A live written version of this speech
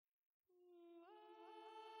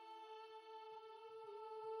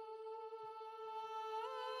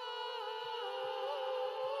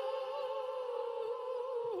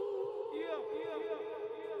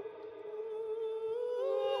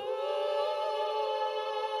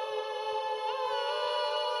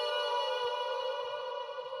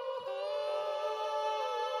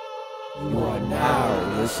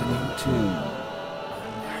listening to...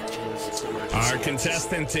 Our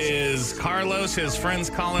contestant is Carlos. His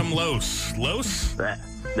friends call him Los. Los?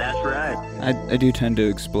 That's right. I do tend to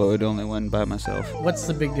explode only when by myself. What's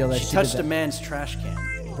the big deal that She she touched did a that? man's trash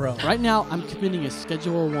can. Bro. Right now, I'm committing a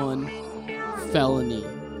Schedule 1 felony.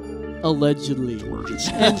 Allegedly.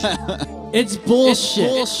 And it's bullshit.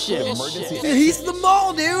 He's the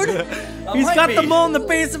mole, dude. He's got the mole in the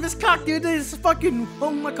base of his cock, dude. It's fucking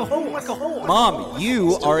home like a hole. Mom,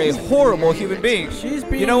 you are a horrible human being. She's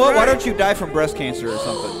being You know what? Why right. don't you die from breast cancer or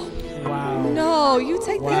something? Wow. No, you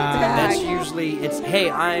take that That's back. usually, hey,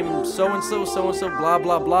 I'm so-and-so, blah,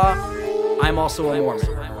 blah, blah. I'm also a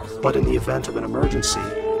Mormon. But in the event of an emergency,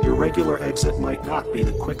 your regular exit might not be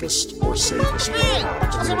the quickest or safest way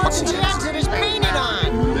out. The emergency exit is painted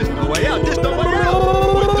on. There's no way out. There's no way out.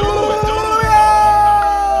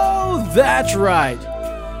 Oh, that's right.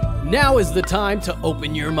 Now is the time to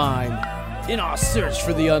open your mind. In our search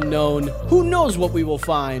for the unknown, who knows what we will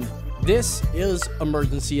find? This is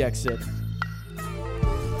Emergency Exit.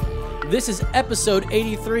 This is episode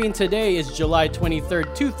 83, and today is July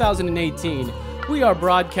 23rd, 2018. We are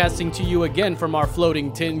broadcasting to you again from our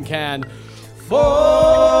floating tin can.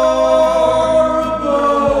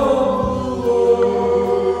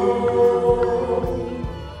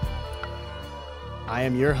 I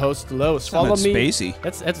am your host, Los. Follow me. spacey.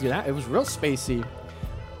 That's good. It was real spacey.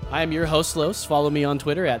 I am your host, Los. Follow me on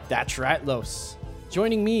Twitter at That's Right Los.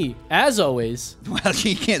 Joining me, as always, Well,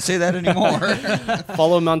 you can't say that anymore.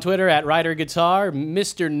 follow him on Twitter at Ryder Guitar,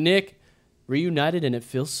 Mr. Nick. Reunited, and it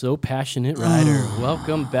feels so passionate, Ryder.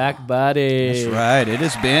 Welcome back, buddy. That's right. It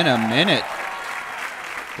has been a minute.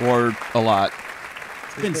 Or a lot.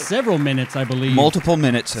 It's been several minutes, I believe. Multiple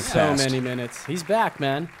minutes have So passed. many minutes. He's back,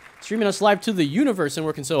 man. Streaming us live to the universe and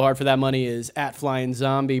working so hard for that money is at Flying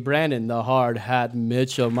Zombie Brandon, the Hard Hat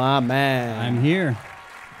Mitchell, my man. I'm here.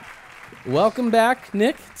 Welcome back,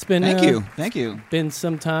 Nick. It's been Thank you. Been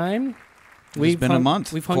some time. It's been a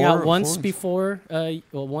month. We've hung Four- out once four- before,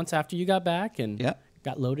 once after you got back, and Yep.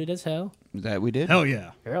 got loaded as hell. That we did. Hell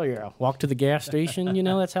yeah. Hell yeah. Walk to the gas station, you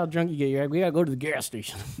know, that's how drunk you get. You're like, we gotta go to the gas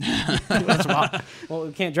station. Let's walk. Well,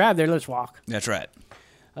 we can't drive there, let's walk. That's right.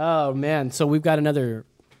 Oh, man. So we've got another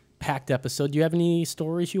packed episode. Do you have any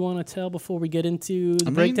stories you want to tell before we get into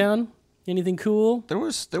the breakdown? Anything cool? There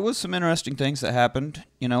was some interesting things that happened.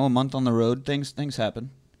 You know, a month on the road, things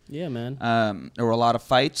happen. Yeah, man. There were a lot of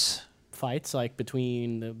fights. Fights like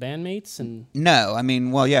between the bandmates and No, I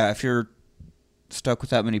mean, well, yeah, if you're stuck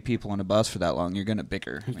with that many people on a bus for that long, you're going to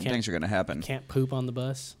bicker. I mean, things are going to happen. can't poop on the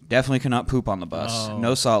bus. Definitely cannot poop on the bus. Oh.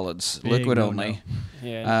 No solids, Big liquid no-no. only.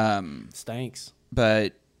 Yeah. Stinks.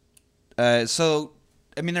 But so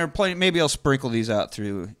I mean, there are plenty. Maybe I'll sprinkle these out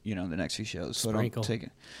through the next few shows. So Sprinkle. I don't take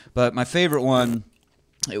it. But my favorite one,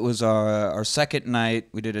 it was our second night.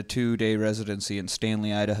 We did a 2-day residency in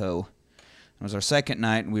Stanley, Idaho. It was our second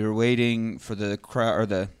night, and we were waiting for the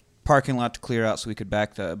parking lot to clear out so we could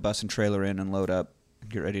back the bus and trailer in and load up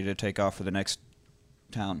and get ready to take off for the next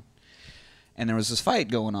town. And there was this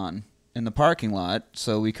fight going on in the parking lot,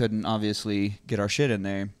 so we couldn't obviously get our shit in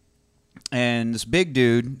there. And this big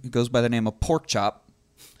dude, who goes by the name of Pork Chop,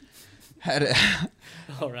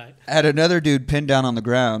 All right. had another dude pinned down on the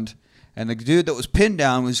ground, and the dude that was pinned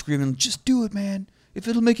down was screaming, "Just do it, man. If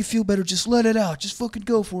it'll make you feel better, just let it out. Just fucking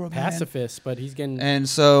go for it, man." Pacifist, but he's getting. And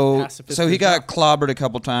so Pacifist he is got clobbered a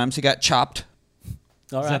couple times. He got chopped.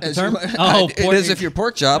 all right. the term? It is if you're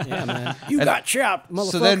Pork Chop. Yeah, man. You got chopped,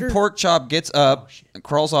 motherfucker. So then Pork Chop gets up,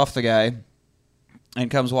 crawls off the guy,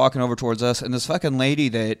 and comes walking over towards us. And this fucking lady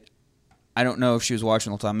that I don't know if she was watching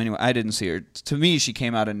the whole time. Anyway, I didn't see her. To me, she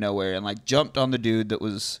came out of nowhere and like jumped on the dude that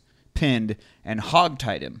was pinned and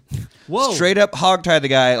hogtied him. Whoa. Straight up hogtied the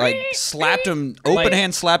guy, like slapped him, open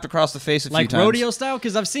hand slapped across the face a few Like times. rodeo style?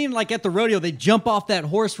 Because I've seen, like, at the rodeo, they jump off that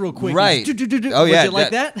horse real quick. Right. Oh, yeah. Was it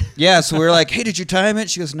like that? Yeah, so we were like, "Hey, did you time it?"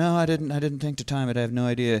 She goes, "No, I didn't think to time it. I have no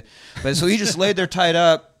idea." But so he just laid there tied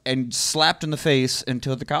up and slapped in the face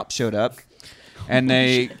until the cops showed up. And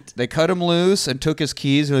they cut him loose and took his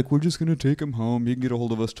keys. They're like, "We're just going to take him home. You can get a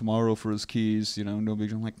hold of us tomorrow for his keys. No big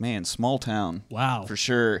deal." I'm like, man, small town. Wow. For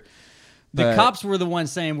sure. The But- cops were the ones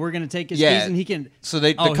saying, we're going to take his Yeah. keys and he can... So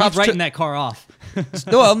the Oh, cops he's writing took- that car off.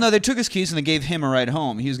 No, they took his keys and they gave him a ride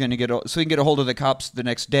home. He was going to so he can get a hold of the cops the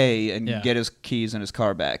next day and Yeah. get his keys and his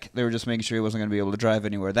car back. They were just making sure he wasn't going to be able to drive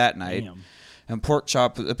anywhere that night. Damn. And Pork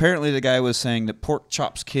Chop, apparently the guy was saying that Pork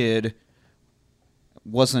Chop's kid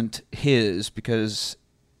wasn't his because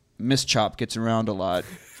Miss Chop gets around a lot.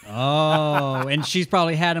 Oh, and she's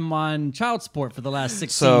probably had him on child support for the last 16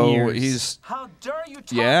 So years. he's How dare you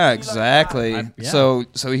talk yeah, to me exactly. Yeah. So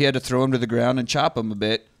he had to throw him to the ground and chop him a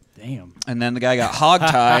bit. Damn. And then the guy got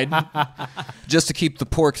hogtied just to keep the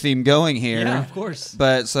pork theme going here. Yeah, of course.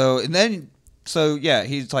 But yeah,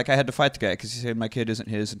 he's like, I had to fight the guy because he said my kid isn't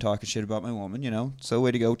his and talking shit about my woman, So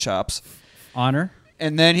way to go, Chops. Honor.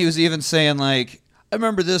 And then he was even saying, like, I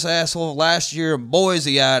remember this asshole last year in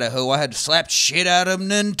Boise, Idaho. I had to slap shit out of him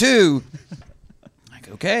then, too. Like,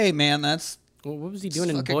 okay, man, that's Well, what was he doing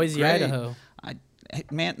in fucking Boise, great. Idaho?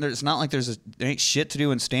 Man, it's not like there ain't shit to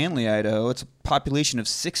do in Stanley, Idaho. It's a population of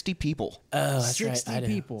 60 people. Oh, that's 60 right.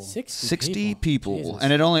 Idaho. people. 60 people. Jesus.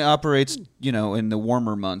 And it only operates, in the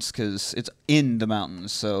warmer months because it's in the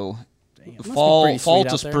mountains. So must be fall pretty sweet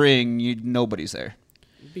to out there. spring, nobody's there.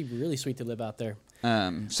 It'd be really sweet to live out there.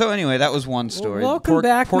 So anyway, that was one story. welcome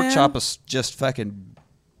back, Pork man. chop is just fucking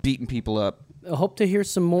beating people up. I hope to hear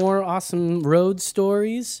some more awesome road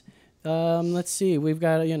stories. Let's see. We've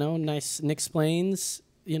got nice Nick Explains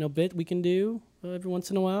bit we can do every once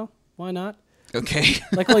in a while. Why not? Okay.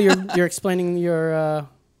 Like while you're explaining your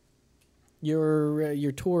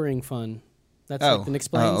touring fun. That's like the Nick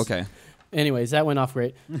Explains. Oh, okay. Anyways, that went off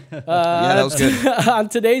great. Yeah, that was good. On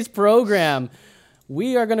today's program,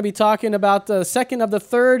 we are going to be talking about the second of the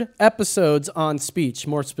third episodes on speech,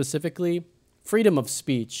 more specifically, freedom of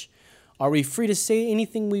speech. Are we free to say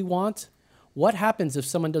anything we want? What happens if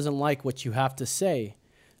someone doesn't like what you have to say?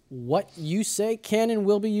 What you say can and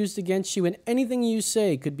will be used against you, and anything you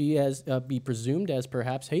say could be presumed as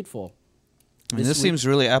perhaps hateful. I mean, this seems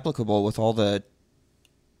really applicable with all the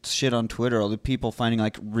shit on Twitter, all the people finding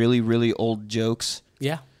like really, really old jokes.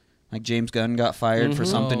 Yeah. Like James Gunn got fired for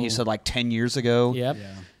something he said like 10 years ago. Yep.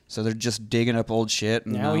 Yeah. So they're just digging up old shit.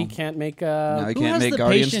 And Now he can't make now he Who can't has make the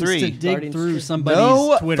Guardians patience 3. to dig Guardians through 3. somebody's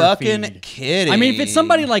No Twitter fucking feed? kidding. I mean, if it's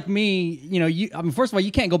somebody like me, first of all,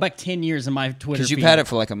 you can't go back 10 years in my Twitter because feed. you've had it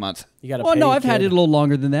for like a month. You got to Well, no, I've had it a little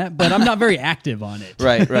longer than that, but I'm not very active on it.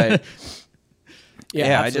 Right.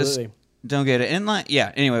 Yeah, I just absolutely. don't get it. And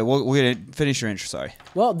anyway, we're going to finish your intro. Sorry.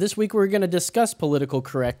 Well, this week we're going to discuss political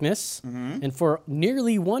correctness. Mm-hmm. And for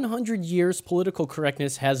nearly 100 years, political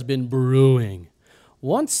correctness has been brewing.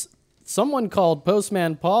 Once someone called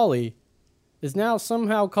Postman Polly is now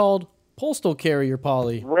somehow called Postal Carrier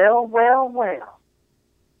Polly. Well.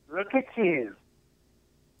 Look at you.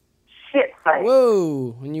 Shitface.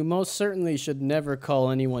 Whoa, and you most certainly should never call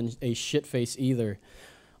anyone a shitface either.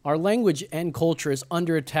 Our language and culture is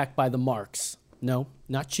under attack by the Marx. No,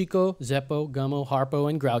 not Chico, Zeppo, Gummo, Harpo,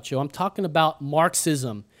 and Groucho. I'm talking about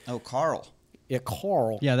Marxism. Oh, Carl. Yeah,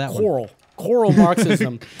 Coral. Yeah, that one. Coral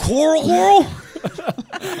Marxism. Coral?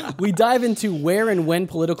 We dive into where and when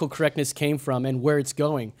political correctness came from and where it's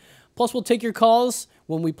going. Plus, we'll take your calls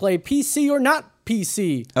when we play PC or not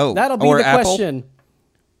PC. Oh, that'll be or the Apple? question.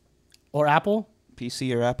 Or Apple?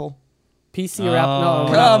 PC or Apple? PC or Apple?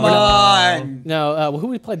 No, Come on. No, who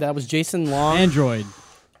we played that? That was Jason Long. Android.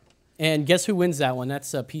 And guess who wins that one?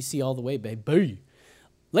 That's PC all the way, baby.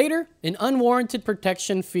 Later, an unwarranted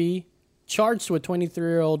protection fee charged to a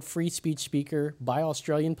 23-year-old free speech speaker by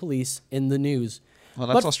Australian police in the news. Well,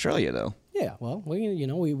 that's But- Australia, though. Yeah, well, we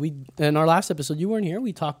in our last episode, you weren't here.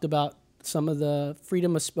 We talked about some of the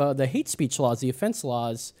freedom of the hate speech laws, the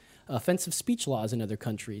offensive speech laws in other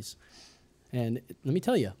countries. And let me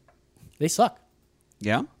tell you, they suck.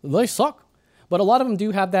 Yeah? They suck. But a lot of them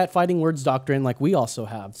do have that fighting words doctrine like we also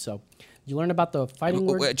have. So you learn about the fighting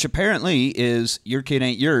words? Which apparently is your kid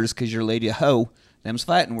ain't yours because your lady a hoe. Them's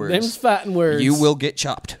fighting words. Them's fighting words. You will get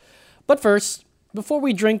chopped. But first, before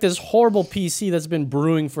we drink this horrible PC that's been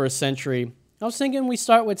brewing for a century, I was thinking we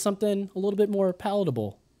start with something a little bit more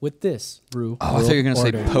palatable with this brew. Oh, I thought you were going to say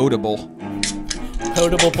Order. potable.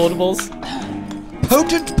 Potables?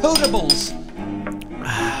 Potent potables.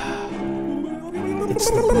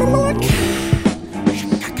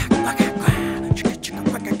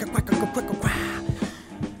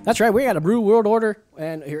 That's right, we got a brew world order,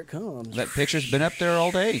 and here it comes. That picture's been up there all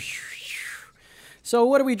day. So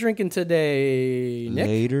what are we drinking today, Nick?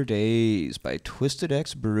 Later Days by Twisted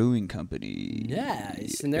X Brewing Company.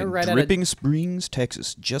 Nice, and they're In right at Dripping Springs,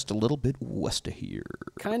 Texas, just a little bit west of here.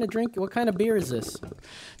 kind of drink. What kind of beer is this?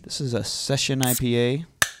 This is a session IPA.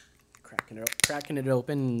 Cracking it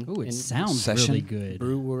open. Ooh, it in sounds Session. really good.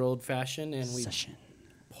 brew world fashion, and we Session.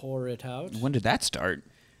 pour it out. When did that start?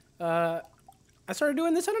 I started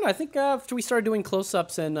doing this. I don't know. I think after we started doing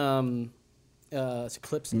close-ups and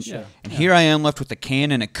clips and shit. And here I am left with a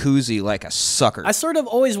can and a koozie like a sucker. I sort of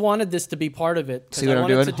always wanted this to be part of it. 'cause See what I I'm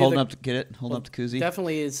wanted doing? to do Holding the- up to get it. Holding up the koozie.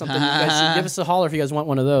 Definitely is something you guys should give us a holler if you guys want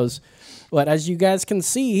one of those. But as you guys can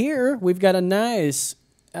see here, we've got a nice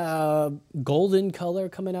golden color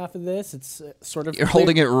coming off of this. It's sort of You're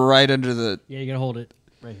holding it right under the. Yeah, you gotta hold it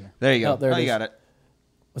right here. There you go. Oh, there it you is. got it.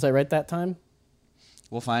 Was I right that time?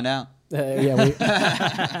 We'll find out.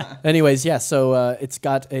 Anyways, yeah. So it's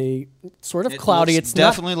got a sort of cloudy. It's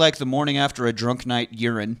definitely like the morning after a drunk night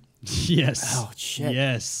urine. Yes. Oh shit.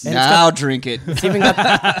 Yes. And Now drink it. It's even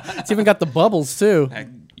got the bubbles too.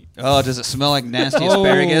 Oh, does it smell like nasty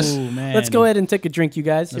asparagus? Oh, man. Let's go ahead and take a drink, you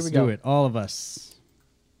guys. Let's Here we go. do it. All of us.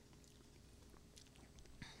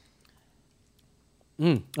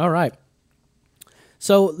 All right.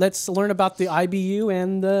 So let's learn about the IBU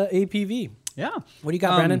and the APV. Yeah. What do you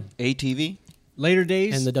got, Brandon? ATV? Later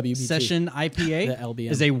Days And the WBT. Session IPA The LBM.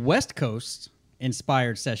 is a West Coast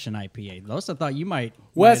inspired session IPA. Los, I thought you might.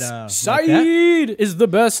 West like Side that. is the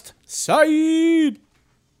best side.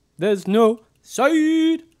 There's no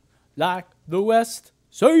side like the West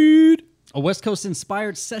Side. A West Coast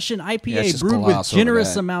inspired session Yeah, it's IPA just brewed with gloss over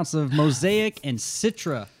generous that. amounts of Mosaic and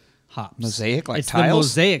Citra hops. Mosaic, like it's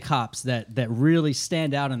tiles? the Mosaic hops that really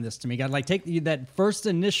stand out in this to me. Got like take that first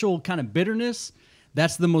initial kind of bitterness.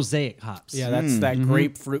 That's the Mosaic hops. Yeah, that's that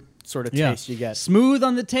grapefruit sort of taste you get. Smooth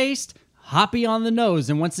on the taste, hoppy on the nose,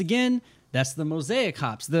 and once again, that's the Mosaic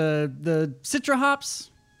hops. The Citra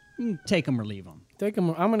hops, you can take them or leave them. Take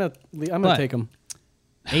them. I'm gonna But- take them.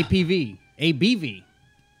 APV, ABV,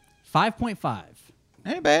 5.5.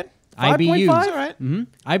 Ain't bad. IBU. 5.5? All right.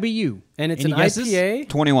 IBU. And it's Any an guesses? IPA.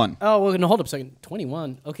 21. Oh, well, no, hold up a second.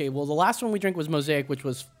 21. Okay, well, the last one we drank was Mosaic, which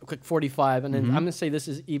was quick 45, and then I'm gonna say this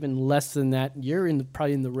is even less than that. You're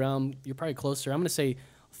probably in the realm. You're probably closer. I'm gonna say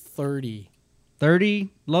 30. 30,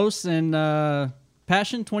 Los, and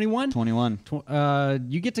Passion, 21. 21.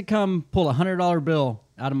 You get to come pull a $100 bill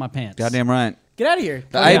out of my pants. Goddamn right. Get out of here.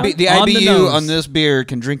 The, Oh, yeah? the On the IBU nose. on this beer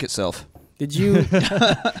can drink itself. Did you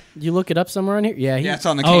you look it up somewhere on here? Yeah, Yeah, it's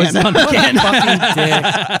on the can. Oh, it's on the can. fucking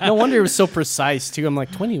dick. No wonder it was so precise too. I'm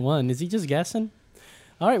like 21. Is he just guessing?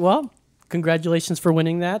 All right. Well, congratulations for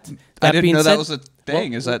winning that. I That didn't being know said- that was a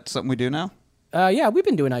thing. Is that something we do now? Yeah, we've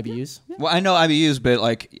been doing IBUs. Well, I know IBUs, but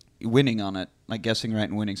like winning on it, like guessing right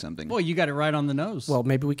and winning something. Well, you got it right on the nose. Well,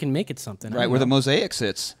 maybe we can make it something. I right don't where the know. mosaic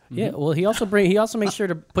sits. Yeah. Well, he also makes sure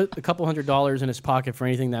to put a couple $100 in his pocket for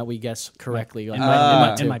anything that we guess correctly. in, Like,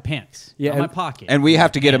 my, too. in my pants. Yeah, in my and- pocket. And we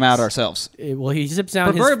have to get them out Pants. ourselves. Well, he zips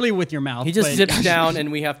down. Preferably with your mouth. He just but- zips down,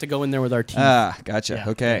 and we have to go in there with our teeth. Ah, gotcha. Yeah,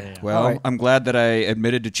 Okay. yeah. Well, All right. I'm glad that I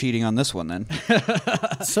admitted to cheating on this one then.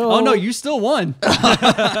 So, Oh, no, you still won.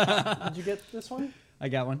 did you get this one? I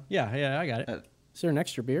got one. Yeah, I got it. Is there an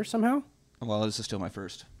extra beer somehow? Well, this is still my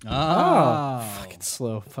first. Fucking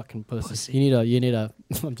slow, fucking pussy. You need a.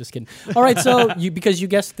 I'm just kidding. All right, so because you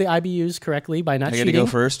guessed the IBUs correctly by not I get cheating. to go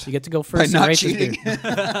first? You get to go By first. and not rate this cheating. beer.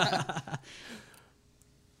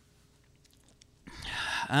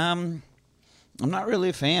 I'm not really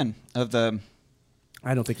a fan of the.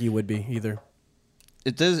 I don't think you would be either.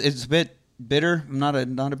 It's a bit bitter. I'm not a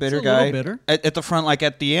bitter It's a guy. little bitter. At the front, like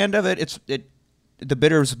at the end of it, the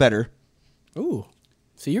bitter is better. Ooh,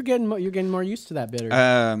 so you're getting more used to that bitter.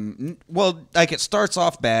 Well, like it starts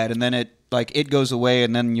off bad, and then it goes away,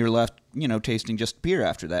 and then you're left, tasting just beer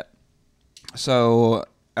after that. So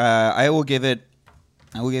I will give it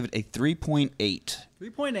a 3.8.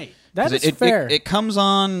 3.8. that is it, fair. It comes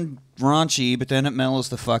on raunchy, but then it mellows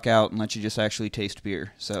the fuck out and lets you just actually taste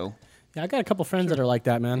beer. So yeah, I got a couple friends that are like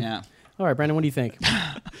that, man. yeah, All right, Brandon, what do you think?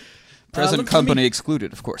 present let me- company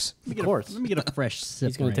excluded, of course. Of course. Let me get a fresh sip.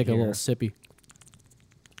 He's going right to take a here. little sippy.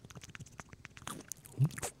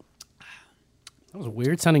 That was a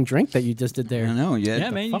weird sounding drink that you just did there. I know. Yeah. Yeah,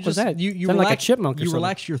 man. You fuck was just that? you Sounded relax, like a chipmunk or You something.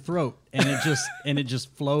 relax your throat, and it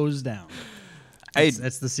just flows down.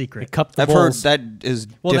 That's the secret. Cup the I've heard bowls. that is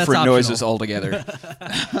Well, that's different noises optional. altogether.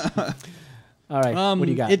 All right, what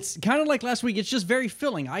do you got? It's kind of like last week. It's just very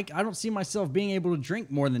filling. I don't see myself being able to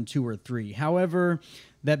drink more than 2 or 3. However,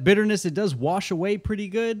 that bitterness, it does wash away pretty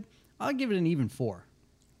good. I'll give it an even 4.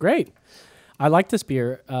 Great. I like this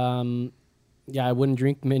beer. Yeah, I wouldn't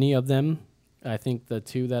drink many of them. I think the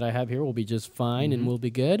 2 that I have here will be just fine and will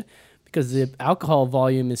be good. Because the alcohol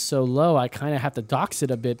volume is so low, I kind of have to dox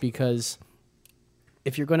it a bit because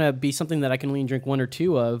if you're going to be something that I can only drink 1 or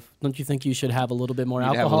 2 of, don't you think you should have a little bit more You'd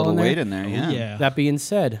have a alcohol little in there? weight in there. Yeah. Yeah. That being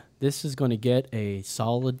said, this is going to get a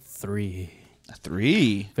solid 3. A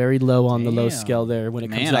 3. Very low on the low Damn. scale there when it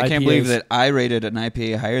comes Man, to I can't IPAs. believe that I rated an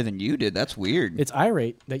IPA higher than you did. That's weird. It's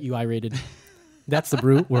irate that you irated. That's the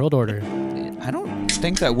Brute World Order. I don't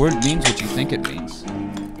think that word means what you think it means.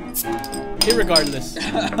 Irregardless.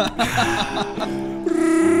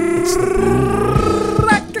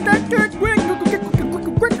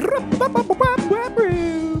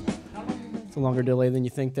 It's a longer delay than you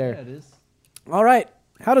think there. it is. All right.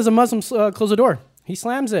 How does a Muslim close a door? He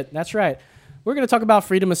slams it. That's right. We're going to talk about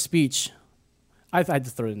freedom of speech. I had to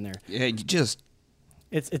throw it in there. Yeah, you just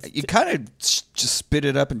You kind of just spit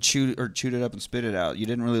it up and chewed it up and spit it out. You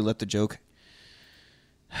didn't really let the joke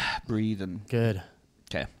breathe and. Good.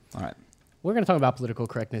 Okay. All right. We're going to talk about political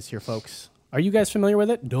correctness here, folks. Are you guys familiar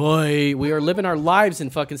with it? Doy. We are living our lives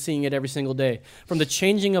and fucking seeing it every single day. From the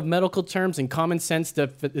changing of medical terms and common sense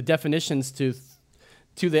definitions to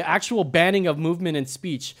the actual banning of movement and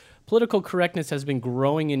speech, political correctness has been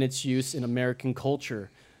growing in its use in American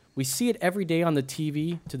culture. We see it every day on the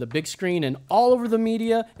TV, to the big screen, and all over the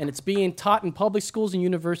media, and it's being taught in public schools and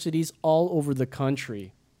universities all over the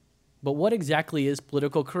country. But what exactly is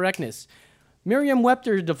political correctness?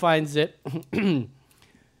 Merriam-Webster defines it,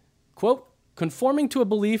 quote, conforming to a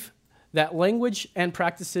belief that language and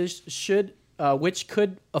practices should, which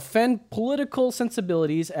could offend political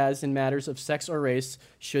sensibilities, as in matters of sex or race,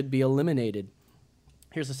 should be eliminated.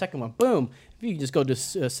 Here's the second one. Boom. If you just go to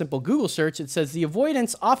a simple Google search, it says the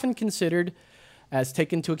avoidance often considered as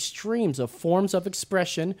taken to extremes of forms of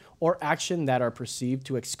expression or action that are perceived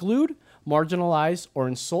to exclude, marginalize, or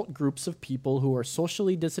insult groups of people who are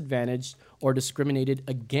socially disadvantaged or discriminated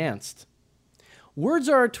against. Words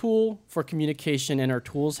are a tool for communication, and our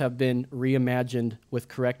tools have been reimagined with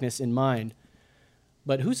correctness in mind.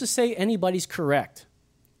 But who's to say anybody's correct?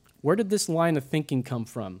 Where did this line of thinking come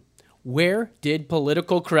from? Where did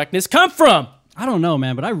political correctness come from? I don't know,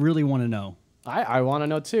 man, but I really want to know. I want to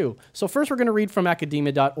know too. So first we're going to read from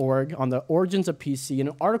academia.org on the origins of PC,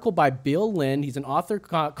 an article by Bill Lind. He's an author,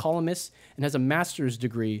 columnist, and has a master's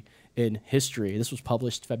degree in history. This was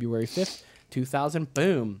published February 5th, 2000.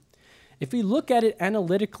 Boom. If we look at it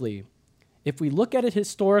analytically, if we look at it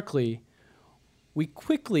historically, we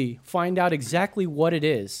quickly find out exactly what it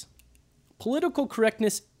is. Political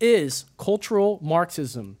correctness is cultural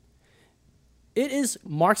Marxism. It is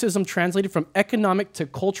Marxism translated from economic to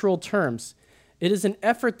cultural terms. It is an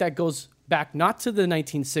effort that goes back not to the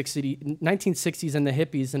 1960s and the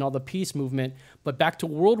hippies and all the peace movement, but back to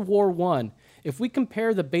World War I. If we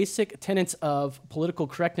compare the basic tenets of political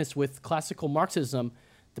correctness with classical Marxism,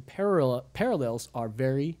 the parallels are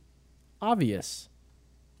very obvious.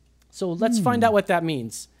 So let's find out what that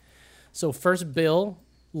means. So first, Bill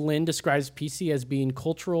Lind describes PC as being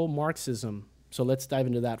cultural Marxism. So let's dive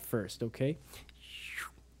into that first, okay?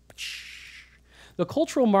 The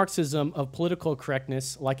cultural Marxism of political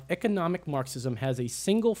correctness, like economic Marxism, has a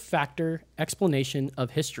single-factor explanation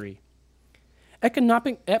of history.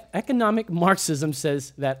 Economic Marxism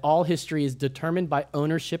says that all history is determined by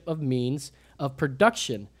ownership of means of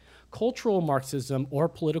production. Cultural Marxism, or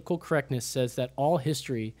political correctness, says that all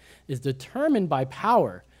history is determined by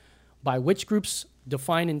power, by which groups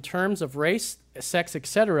defined in terms of race, sex,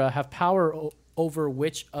 etc., have power over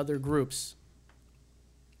which other groups.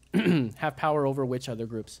 Have power over which other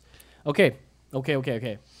groups. Okay.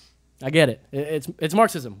 I get it. It's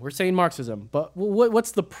Marxism. We're saying Marxism. But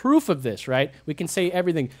what's the proof of this, right? We can say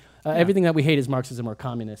everything. Everything that we hate is Marxism or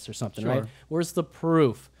communists or something, right? Where's the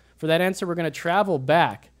proof? For that answer, we're going to travel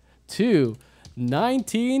back to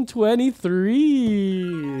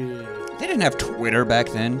 1923. They didn't have Twitter back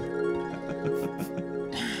then.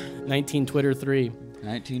 1923.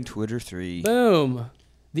 1923. Boom.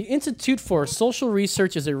 The Institute for Social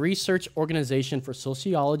Research is a research organization for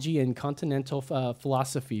sociology and continental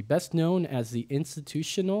philosophy, best known as the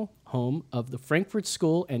institutional home of the Frankfurt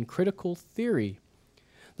School and critical theory.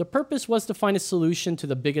 The purpose was to find a solution to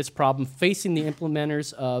the biggest problem facing the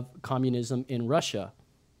implementers of communism in Russia.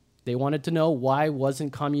 They wanted to know why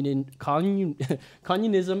wasn't communism.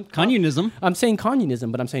 I'm saying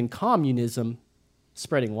communism, but I'm saying communism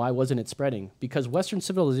spreading. Why wasn't it spreading? Because Western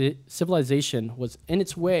civilization was in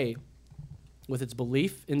its way with its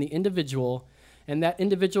belief in the individual, and that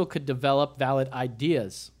individual could develop valid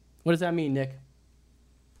ideas. What does that mean, Nick?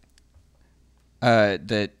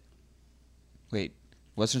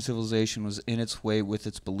 Western civilization was in its way with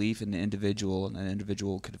its belief in the individual, and an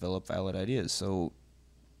individual could develop valid ideas. So,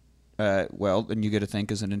 then you get to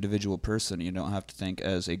think as an individual person. You don't have to think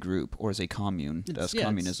as a group or as a commune. That's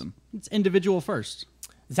communism. It's individual first.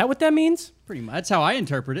 Is that what that means? Pretty much. That's how I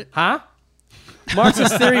interpret it. Huh?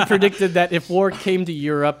 Marxist theory predicted that if war came to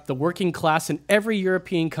Europe, the working class in every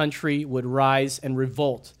European country would rise and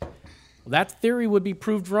revolt. Well, that theory would be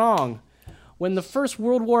proved wrong. When the First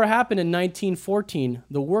World War happened in 1914,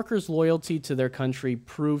 the workers' loyalty to their country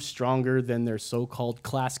proved stronger than their so-called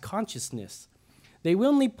class consciousness. They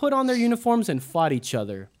willingly put on their uniforms and fought each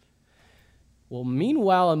other. Well,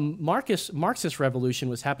 meanwhile, a Marxist revolution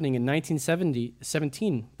was happening in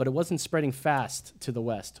 1917, but it wasn't spreading fast to the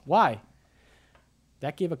West. Why?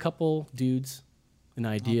 That gave a couple dudes an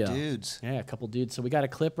idea. Oh, dudes. Yeah, a couple dudes. So we got a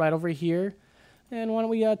clip right over here. And why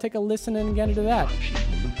don't we take a listen and get into that?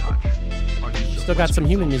 Still got some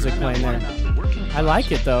human music playing there. I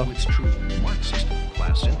like it though. Its true Marxist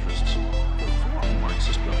class interests. Before a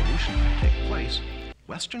Marxist revolution could take place,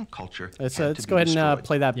 Western culture. Let's had to go be ahead and destroyed.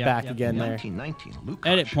 play that Yeah, back yeah. again In there. 1919,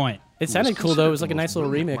 Lukács, Edit point. It who sounded was cool though. It was considered like a the nice most little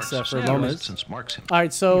brilliant remix Marxist for a theorist moment. since Marx himself. All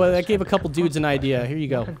right, so that gave a couple dudes an idea. Here you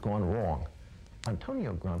go. What had gone wrong?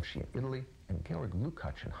 Antonio Gramsci in Italy and Georg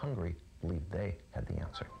Lukács in Hungary believed they had the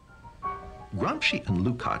answer. Gramsci and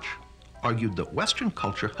Lukács argued that Western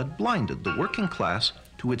culture had blinded the working class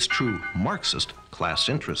to its true Marxist class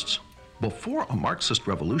interests. Before a Marxist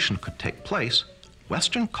revolution could take place,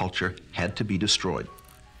 Western culture had to be destroyed.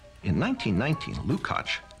 In 1919,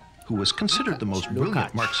 Lukács, who was considered the most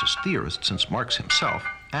brilliant Marxist theorist since Marx himself,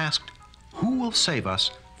 asked, "Who will save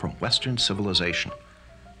us from Western civilization?"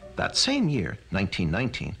 That same year,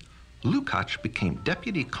 1919, Lukács became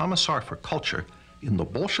Deputy Commissar for Culture in the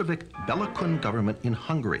Bolshevik Bela Kun government in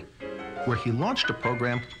Hungary, where he launched a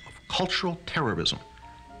program of cultural terrorism.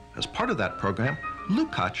 As part of that program,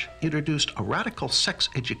 Lukács introduced a radical sex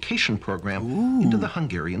education program into the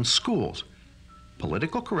Hungarian schools.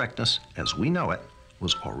 Political correctness, as we know it,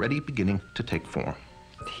 was already beginning to take form.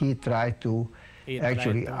 He tried to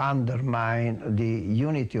actually undermine the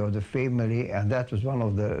unity of the family, and that was one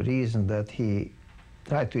of the reasons that he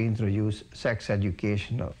tried to introduce sex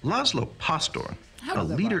education. Laszlo Pastor, a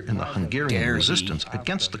leader in the Hungarian resistance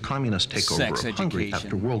against the communist takeover of Hungary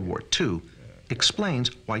after World War II,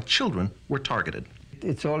 explains why children were targeted.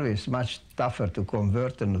 It's always much tougher to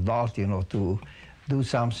convert an adult, to do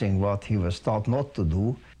something what he was taught not to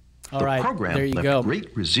do. The program left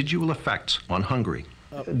great residual effects on Hungary.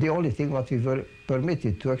 The only thing what we were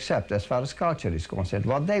permitted to accept as far as culture is concerned,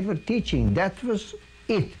 what they were teaching, that was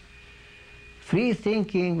it. Free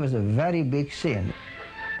thinking was a very big sin.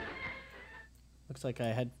 Looks like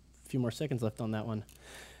I had a few more seconds left on that one.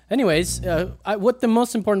 Anyways, what the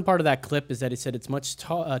most important part of that clip is that he said it's much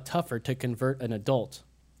tougher to convert an adult.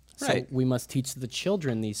 Right. So we must teach the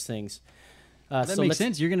children these things. That makes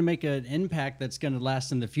sense. You're going to make an impact that's going to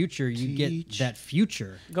last in the future. You get that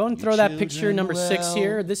future. Go and throw that picture number 6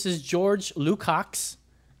 here. This is George Lukács.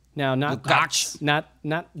 Now,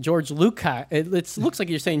 not George Lucas. It looks like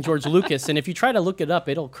you're saying George Lucas, and if you try to look it up,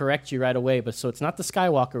 it'll correct you right away. But so it's not the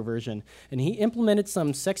Skywalker version. And he implemented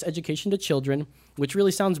some sex education to children, which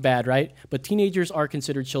really sounds bad, right? But teenagers are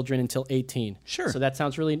considered children until 18. Sure. So that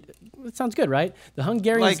sounds good, right? The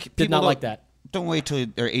Hungarians did not like that. Don't wait till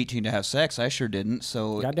they're 18 to have sex. I sure didn't.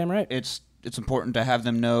 So goddamn right. It's important to have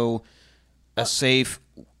them know a safe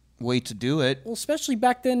way to do it. Well, especially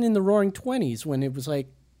back then in the Roaring 20s when it was like.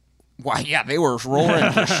 Why, yeah, they were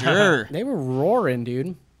roaring for sure. They were roaring,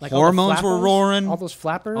 dude. Like hormones were roaring. All those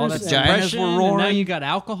flappers. All that vaginas were roaring. And now you got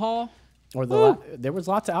alcohol. Or there was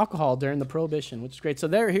lots of alcohol during the Prohibition, which is great. So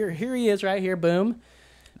here he is right here. Boom.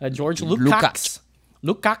 George Lukács.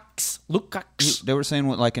 Lukács. They were saying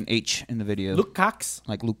like an H in the video. Lukács.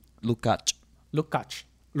 Like Lukács.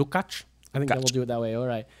 Lukács. I think that we'll do it that way. All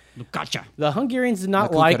right. Gotcha. The Hungarians did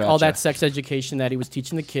not like all that sex education that he was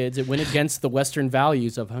teaching the kids. It went against the Western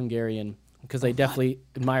values of Hungarian because they definitely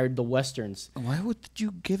admired the Westerns. Why would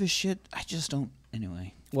you give a shit? I just don't.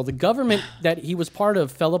 Anyway. Well, the government that he was part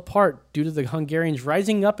of fell apart due to the Hungarians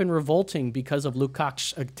rising up and revolting because of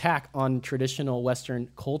Lukács' attack on traditional Western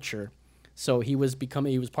culture. So he was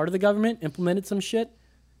part of the government, implemented some shit,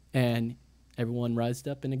 and everyone rised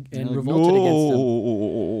up and revolted against him.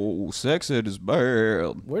 Oh, sex ed is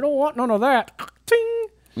bad. We don't want none of that. Ting.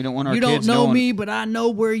 We don't want our kids knowing. You don't know me, but I know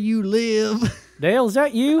where you live. Dale, is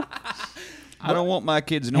that you? I don't want my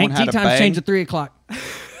kids knowing Hank, how to tea time's bang. changed to 3 o'clock.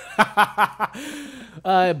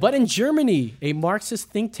 But in Germany, a Marxist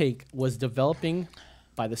think tank was developing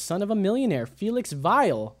by the son of a millionaire, Felix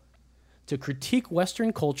Weil, to critique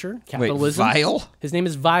Western culture, capitalism. Wait, Weil? His name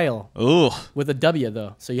is Weil. Ugh. With a W,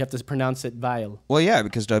 though, so you have to pronounce it Weil. Well, yeah,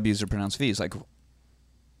 because W's are pronounced V's, like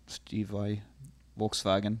Steve Vai,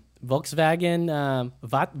 Volkswagen. Volkswagen,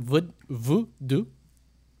 wat would vous do?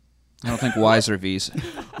 I don't think Y's are V's.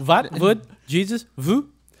 What would Jesus vous?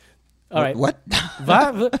 All right. What?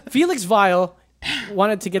 Felix Weil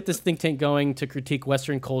wanted to get this think tank going to critique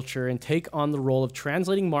Western culture and take on the role of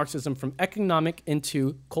translating Marxism from economic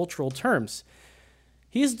into cultural terms.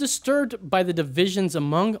 He is disturbed by the divisions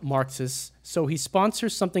among Marxists, so he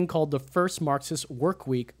sponsors something called the First Marxist Work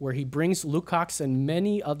Week, where he brings Lukács and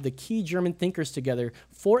many of the key German thinkers together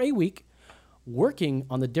for a week, working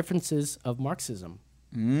on the differences of Marxism.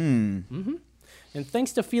 Mm-hmm. And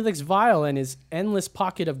thanks to Felix Weil and his endless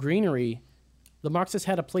pocket of greenery, the Marxists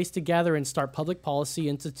had a place to gather and start Public Policy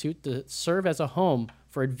Institute to serve as a home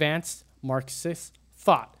for advanced Marxist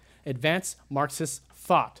thought.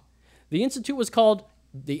 The institute was called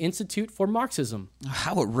the Institute for Marxism.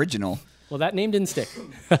 How original. Well, that name didn't stick.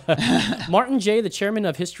 Martin Jay, the chairman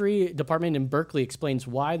of history department in Berkeley, explains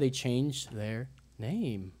why they changed their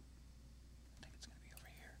name.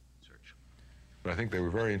 But I think they were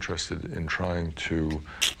very interested in trying to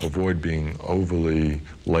avoid being overly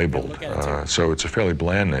labeled. So it's a fairly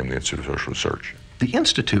bland name, the Institute of Social Research. The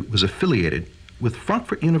Institute was affiliated with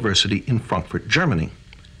Frankfurt University in Frankfurt, Germany,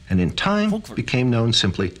 and in time became known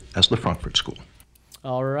simply as the Frankfurt School.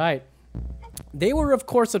 All right. They were, of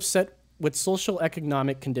course, upset with social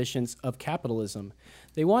economic conditions of capitalism.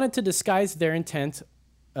 They wanted to disguise their intent,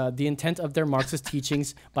 the intent of their Marxist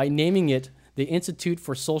teachings, by naming it the Institute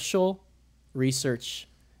for Social Research.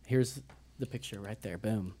 Here's the picture right there.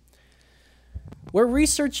 Boom. We're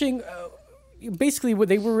researching, basically,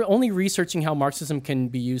 they were only researching how Marxism can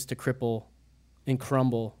be used to cripple and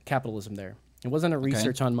crumble capitalism there. It wasn't a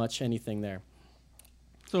research on much anything there.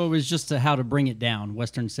 So it was just how to bring it down,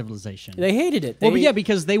 Western civilization. They hated it. Well, yeah,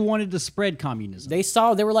 because they wanted to spread communism.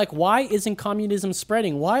 They were like, why isn't communism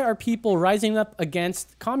spreading? Why are people rising up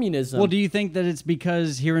against communism? Well, do you think that it's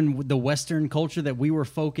because here in the Western culture that we were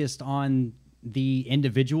focused on the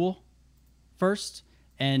individual first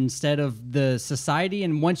instead of the society?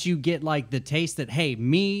 And once you get like the taste that, hey,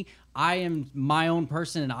 I am my own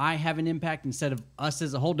person and I have an impact instead of us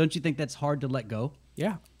as a whole, don't you think that's hard to let go?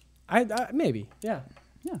 Yeah. I maybe. Yeah.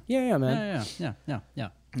 Yeah, man. Yeah.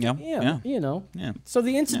 You know. Yeah. So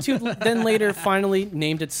the Institute then later finally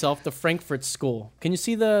named itself the Frankfurt School. Can you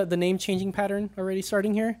see the name changing pattern already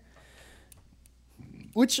starting here?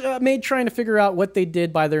 Which made trying to figure out what they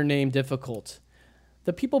did by their name difficult.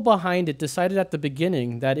 The people behind it decided at the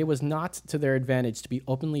beginning that it was not to their advantage to be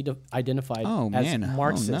openly identified as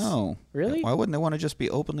Marxist. Oh, no. Really? Why wouldn't they want to just be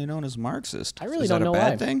openly known as Marxist? I really don't know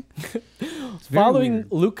why. Is that a bad thing? Following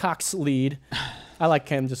Lukács' lead, I like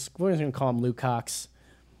him. We're just going to call him Lukács.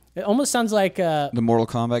 It almost sounds like... the Mortal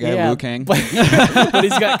Kombat guy, Liu Kang. But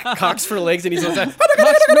he's got cocks for legs and he's like,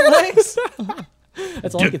 cocks for legs.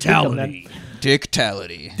 That's all I could think of, man.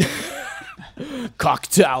 Dictality.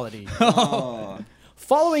 Cocktality. Oh.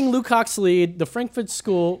 Following Lukács' lead, the Frankfurt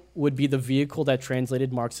School would be the vehicle that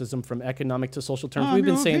translated Marxism from economic to social terms. We've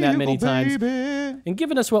been saying that many times. And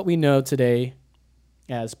given us what we know today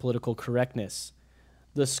as political correctness.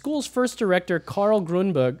 The school's first director, Karl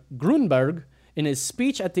Grunberg, in his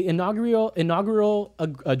speech at the inaugural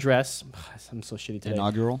address, I'm so shitty today.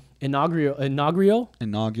 Inaugural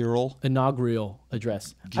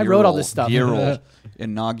address. I wrote all this stuff.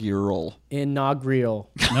 Inaugural.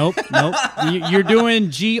 Nope. You're doing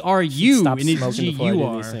GRU. Stop and it's smoking before I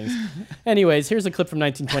do these things. Anyways, here's a clip from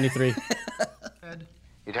 1923.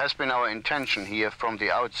 It has been our intention here from the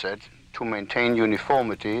outset to maintain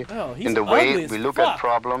uniformity in the way we look at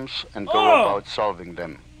problems and go about solving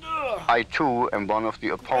them. I, too, am one of the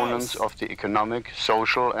opponents of the economic,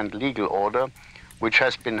 social, and legal order which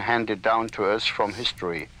has been handed down to us from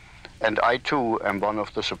history, and I, too, am one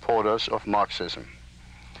of the supporters of Marxism.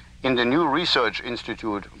 In the new research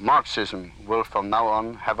institute, Marxism will from now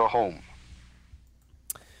on have a home.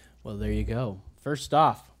 Well, there you go. First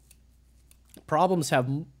off, problems have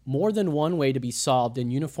more than one way to be solved,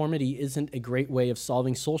 and uniformity isn't a great way of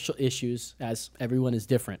solving social issues, as everyone is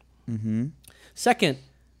different. Mm-hmm. Second,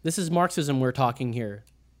 this is Marxism we're talking here.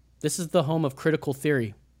 This is the home of critical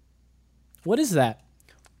theory. What is that?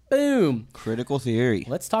 Boom. Critical theory.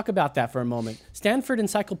 Let's talk about that for a moment. Stanford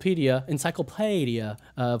Encyclopedia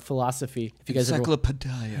of Philosophy. If you guys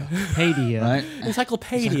Encyclopedia. Right?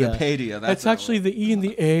 Encyclopedia. That's actually the E and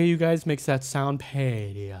the A. You guys makes that sound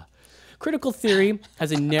pedia. Critical theory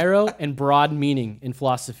has a narrow and broad meaning in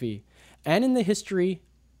philosophy and in the history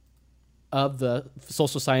of the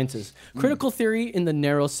social sciences. Critical theory, in the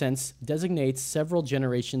narrow sense, designates several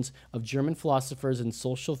generations of German philosophers and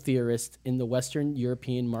social theorists in the Western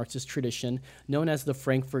European Marxist tradition known as the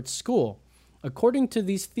Frankfurt School. According to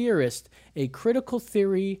these theorists, a critical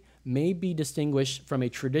theory may be distinguished from a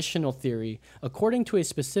traditional theory according to a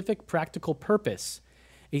specific practical purpose.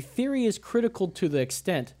 A theory is critical to the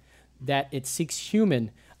extent that it seeks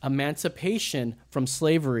human emancipation from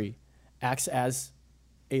slavery, acts as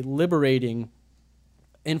a liberating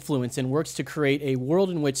influence, and works to create a world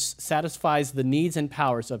in which satisfies the needs and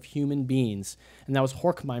powers of human beings. And that was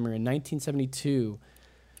Horkheimer in 1972.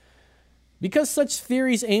 Because such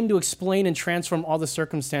theories aim to explain and transform all the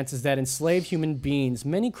circumstances that enslave human beings,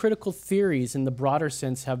 many critical theories in the broader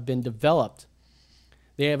sense have been developed.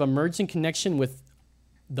 They have emerged in connection with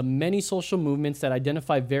the many social movements that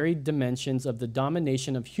identify varied dimensions of the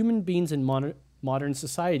domination of human beings in modern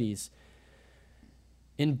societies.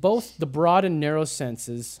 In both the broad and narrow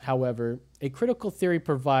senses, however, a critical theory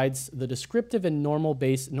provides the descriptive and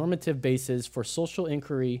normative basis for social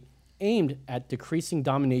inquiry aimed at decreasing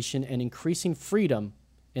domination and increasing freedom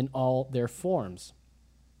in all their forms.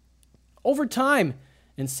 Over time,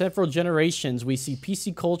 in several generations, we see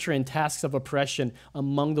PC culture and tasks of oppression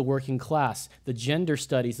among the working class, the gender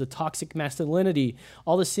studies, the toxic masculinity,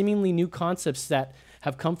 all the seemingly new concepts that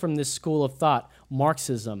have come from this school of thought,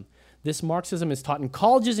 Marxism. This Marxism is taught in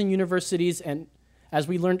colleges and universities, and as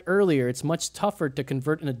we learned earlier, it's much tougher to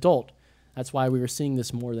convert an adult. That's why we were seeing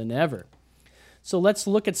this more than ever. So let's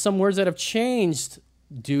look at some words that have changed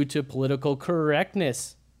due to political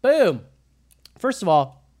correctness. Boom! First of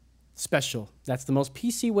all, special. That's the most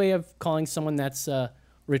PC way of calling someone that's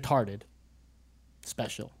retarded.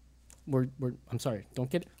 Special. I'm sorry, don't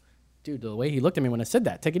get... Dude, the way he looked at me when I said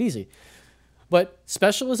that, take it easy. But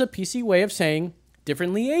special is a PC way of saying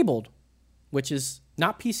differently abled, which is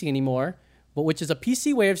not PC anymore, but which is a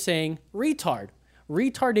PC way of saying retard.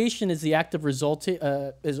 Retardation is the act of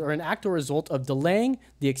an act or result of delaying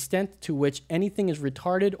the extent to which anything is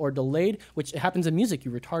retarded or delayed, which happens in music.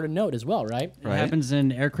 You retard a note as well, right? It happens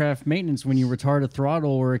in aircraft maintenance when you retard a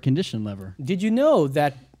throttle or a condition lever. Did you know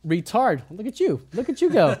that retard, look at you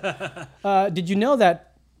go. Did you know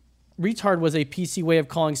that retard was a PC way of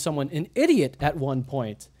calling someone an idiot at one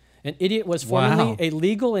point? An idiot was formerly a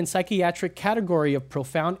legal and psychiatric category of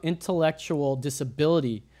profound intellectual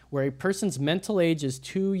disability, where a person's mental age is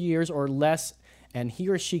 2 years or less, and he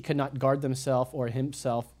or she cannot guard herself or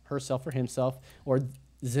himself or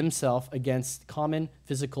themself against common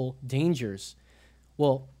physical dangers.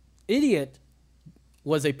 Well, idiot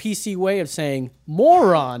was a PC way of saying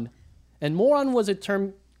moron, and moron was a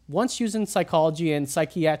term once used in psychology and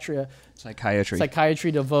psychiatry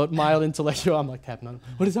to devote mild intellectual. I'm like tapping on him.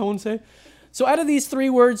 What does that one say? So out of these three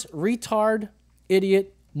words, retard,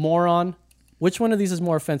 idiot, moron, which one of these is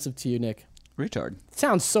more offensive to you, Nick? Retard.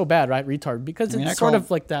 Sounds so bad, right? Retard, because it's sort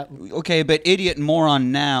of like that. Okay, but idiot and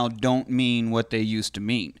moron now don't mean what they used to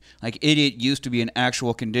mean. Like idiot used to be an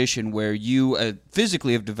actual condition where you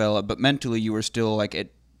physically have developed, but mentally you were still like at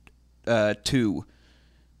 2.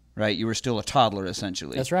 Right, you were still a toddler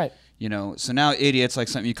essentially. That's right. You know, so now idiot's like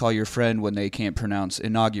something you call your friend when they can't pronounce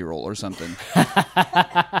inaugural or something.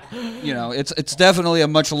 You know, it's definitely a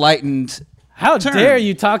much lightened. How term. Dare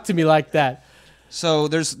you talk to me like that? So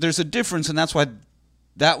there's a difference, and that's why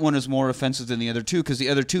that one is more offensive than the other two, because the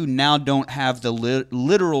other two now don't have the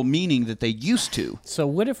literal meaning that they used to. So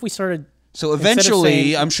what if we started? So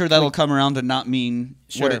eventually, I'm sure that'll come around to not mean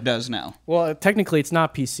what it does now. Well, technically, it's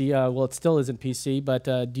not PC. Well, it still isn't PC. But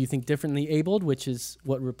do you think differently abled, which is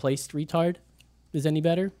what replaced retard, is any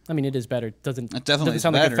better? I mean, it is better. It doesn't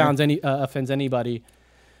sound like it offends anybody.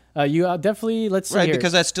 You definitely, let's see here.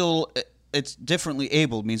 Because that's still, it's differently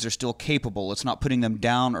abled means they're still capable. It's not putting them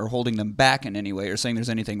down or holding them back in any way or saying there's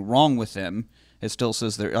anything wrong with them. It still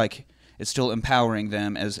says they're like... It's still empowering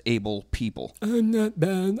them as able people. I'm not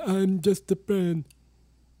bad. I'm just a friend.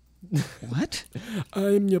 What?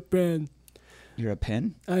 I'm your friend. You're a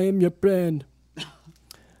pen? I am your friend.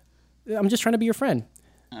 I'm just trying to be your friend.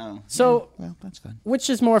 Oh. So, yeah, well, that's fine. Which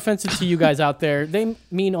is more offensive to you guys out there? They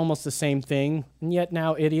mean almost the same thing, and yet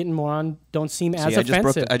now idiot and moron don't seem as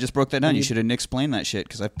offensive. I just broke that down. You should have explained that shit,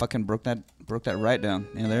 because I fucking broke that right down.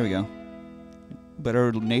 Yeah, there we go.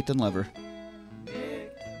 Better Nathan Lever.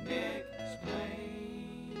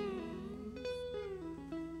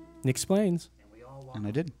 Nick Explains. And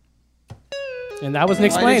I did. And that was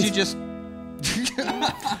Nick Explains. Why did you just...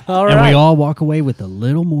 All right. And we all walk away with a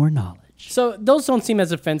little more knowledge. So those don't seem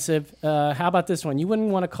as offensive. How about this one? You wouldn't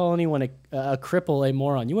want to call anyone a cripple a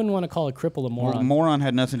moron. You wouldn't want to call a cripple a moron. Well, moron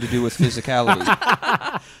had nothing to do with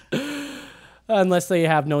physicality. Unless they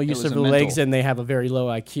have no use of the legs and they have a very low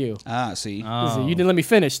IQ. Ah, see. Oh. You didn't let me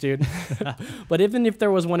finish, dude. But even if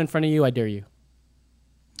there was one in front of you, I dare you.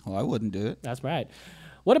 Well, I wouldn't do it. That's right.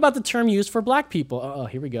 What about the term used for black people? Oh,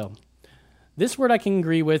 here we go. This word I can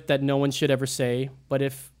agree with that no one should ever say, but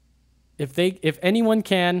if anyone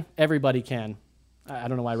can, everybody can. I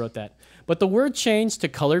don't know why I wrote that. But the word changed to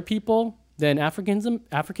colored people, then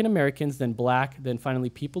African Americans, then black, then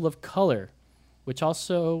finally people of color, which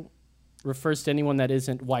also refers to anyone that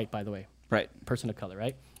isn't white, by the way. Right. Person of color,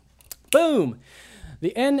 right? Boom!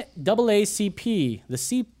 The NAACP, the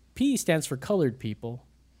CP stands for colored people.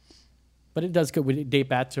 But it does date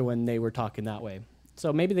back to when they were talking that way.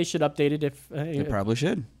 So maybe they should update it if... They probably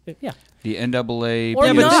should. Yeah. The NAA...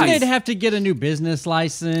 Or but then they'd have to get a new business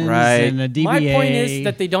license and a DBA. My point is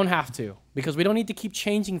that they don't have to, because we don't need to keep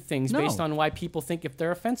changing things based on why people think if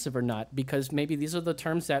they're offensive or not, because maybe these are the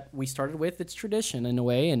terms that we started with. It's tradition in a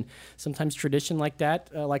way, and sometimes tradition like that,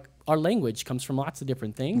 like our language, comes from lots of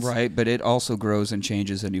different things. Right, but it also grows and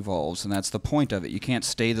changes and evolves, and that's the point of it. You can't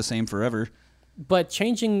stay the same forever. But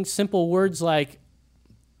changing simple words like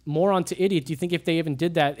moron to idiot, do you think if they even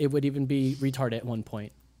did that, it would even be retard at one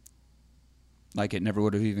point? Like it never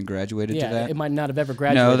would have even graduated to that? Yeah, it might not have ever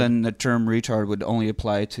graduated. No, then the term retard would only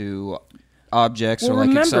apply to objects or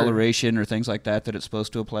like acceleration or things like that it's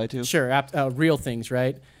supposed to apply to. Sure, real things,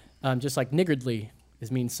 right? Just like niggardly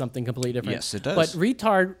means something completely different. Yes, it does. But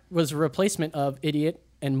retard was a replacement of idiot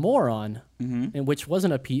and moron, and which was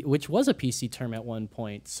a PC term at one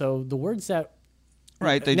point. So the words that...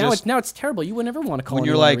 Right, now it's terrible. You would never want to call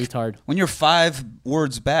anyone a retard. When you're 5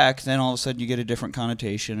 words back, then all of a sudden you get a different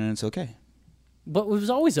connotation and it's okay. But it was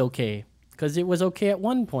always okay, because it was okay at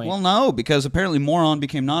one point. Well, no, because apparently moron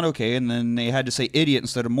became not okay, and then they had to say idiot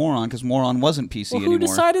instead of moron, because moron wasn't PC anymore. Who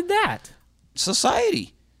decided that?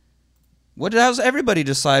 Society. How does everybody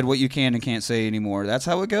decide what you can and can't say anymore? That's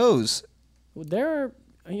how it goes. I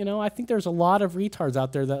think there's a lot of retards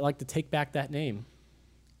out there that like to take back that name.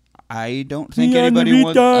 I don't think anybody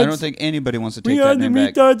wants to take that name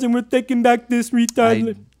back. We are the retards, and we're taking back this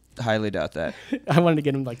retard. I highly doubt that. I wanted to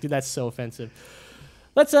get him like, dude, that's so offensive.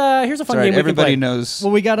 Let's here's a fun game. Everybody knows.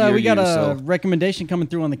 Well, we got a recommendation coming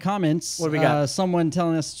through on the comments. What do we got? Someone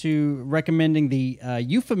telling us to recommending the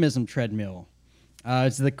euphemism treadmill.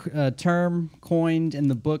 It's the term coined in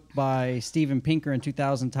the book by Steven Pinker in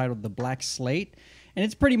 2000 titled "The Black Slate." And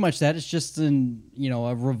it's pretty much that. It's just a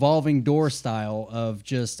revolving door style of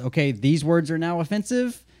just, okay, these words are now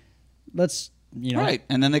offensive. Let's, right.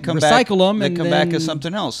 And then they come recycle them. They come back as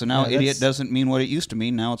something else. So now idiot doesn't mean what it used to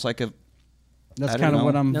mean. Now it's like a... That's kind of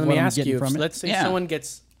what I'm Now let me ask getting you, from it. Let's say someone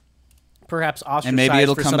gets perhaps ostracized and maybe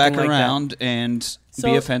it'll for come back something like around and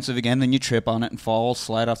be offensive again. Then you trip on it and fall,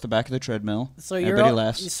 slide off the back of the treadmill. So everybody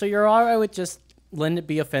laughs. So you're all right with just letting it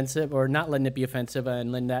be offensive or not letting it be offensive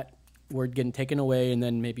and letting that word getting taken away and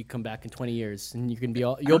then maybe come back in 20 years and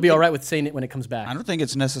you'll be all right with saying it when it comes back. I don't think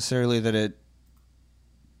it's necessarily that it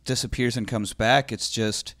disappears and comes back. It's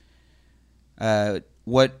just the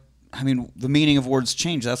meaning of words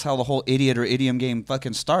change. That's how the whole idiot or idiom game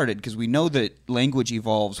fucking started, because we know that language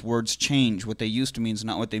evolves, words change. What they used to mean is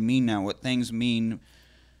not what they mean now. What things mean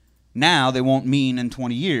now, they won't mean in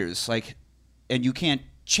 20 years. And you can't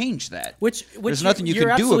change that. Which there's nothing you can do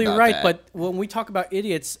about that. You're absolutely right, but when we talk about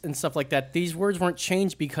idiots and stuff like that, these words weren't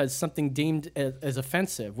changed because something deemed as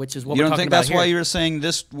offensive, which is what we're talking about. You don't think that's why you're saying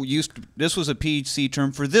this was a PC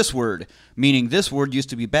term for this word, meaning this word used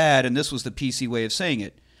to be bad and this was the PC way of saying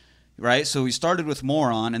it, right? So we started with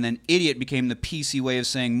moron, and then idiot became the PC way of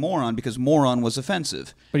saying moron because moron was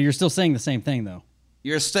offensive. But you're still saying the same thing, though.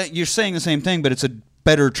 You're saying the same thing, but it's a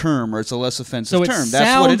better term, or it's a less offensive term.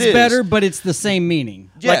 That's what it is. Sounds better, but it's the same meaning.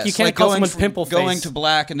 Yes, like you can't call someone pimple face. Going to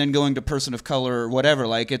black and then going to person of color or whatever.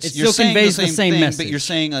 Like it still conveys the same message, but you're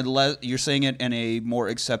saying it in a more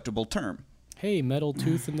acceptable term. Hey, metal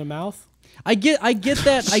tooth in the mouth. I get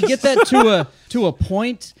that. I get that to a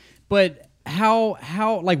point, but how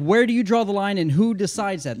like where do you draw the line and who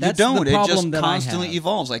decides that? That's you don't. The problem it just that constantly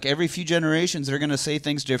evolves. Like every few generations, they're going to say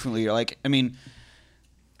things differently.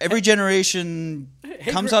 Every generation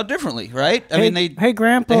comes out differently, right? Hey,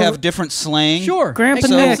 Grandpa. They have different slang. Sure, Grandpa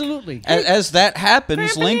so, Nick. Absolutely. As that happens,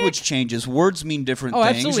 Grandpa language Nick. changes. Words mean different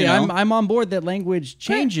things. things. Absolutely. I'm on board that language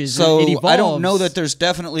changes. So it evolves. I don't know that there's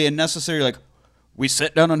definitely a necessary we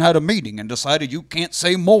sat down and had a meeting and decided you can't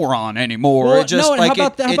say moron anymore. Well, it just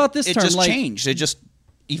how about this it term? Just changed. It just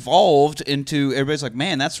evolved into everybody's like,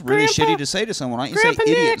 man, that's really shitty to say to someone. Why don't you say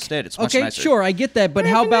idiot instead? It's much nicer. Sure, I get that, but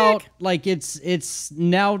how about it's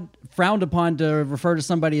now frowned upon to refer to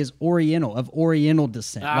somebody as Oriental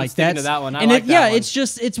descent. I was thinking of that one.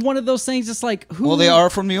 It's one of those things. It's like who? Well, they are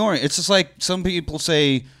from the Orient. It's just like some people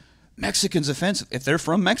say Mexican's offensive. If they're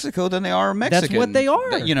from Mexico, then they are Mexican. That's what they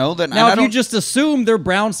are. Now, if you just assume they're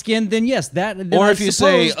brown skinned, then yes, that. Then or if you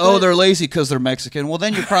say, they're lazy because they're Mexican, well,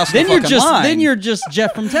 then you're crossing the fucking line. Then you're just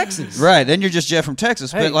Jeff from Texas. Right. Then you're just Jeff from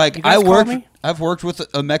Texas. Hey, but I've worked with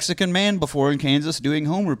a Mexican man before in Kansas doing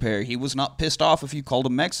home repair. He was not pissed off if you called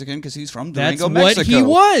him Mexican because he's from Durango, Mexico. That's what he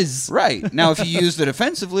was. Right. Now, if you used it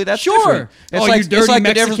offensively, that's sure. different. It's like the difference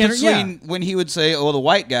Mexican, between when he would say, the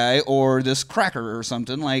white guy or this cracker or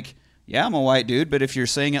something like. yeah, I'm a white dude, but if you're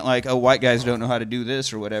saying it like, oh, white guys don't know how to do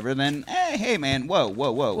this or whatever, then, hey, man, whoa.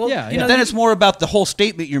 Well, But then it's more about the whole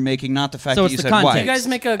statement you're making, not the fact that you said context. white. You guys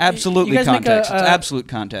make absolutely context. It's absolute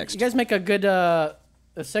context. You guys make a good a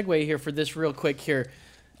segue here for this real quick here.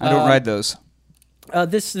 I don't ride those.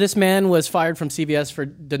 This man was fired from CVS for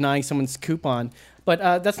denying someone's coupon.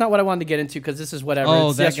 But that's not what I wanted to get into because this is whatever.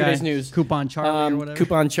 Oh, it's yesterday's news. Coupon Charlie or whatever.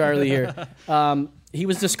 Coupon Charlie here. He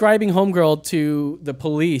was describing Homegirl to the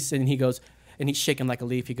police, and he goes, and he's shaking like a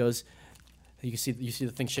leaf. He goes, you see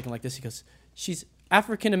the thing shaking like this. He goes, she's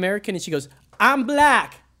African American, and she goes, I'm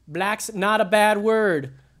black. Black's not a bad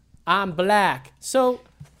word. I'm black. So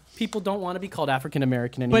people don't want to be called African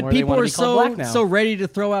American anymore. But people they are want to be called black now. so ready to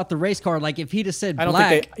throw out the race card. Like if he'd have said I don't black,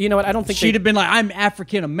 think you know what? I don't think she'd have been like, I'm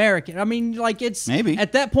African American. I mean, like it's maybe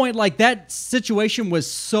at that point, like that situation was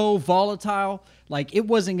so volatile, like it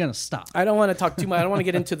wasn't gonna stop. I don't want to talk too much. I don't want to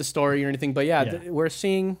get into the story or anything. But we're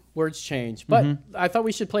seeing words change. But I thought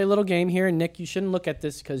we should play a little game here. And Nick, you shouldn't look at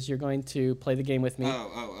this because you're going to play the game with me.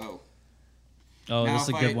 Oh, now, this is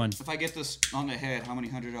a good one. If I get this on the head, how many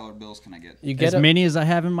 $100 bills can I get? You get as many as I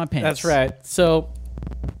have in my pants. That's right. So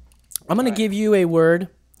I'm going to give you a word.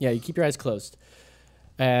 Yeah, you keep your eyes closed.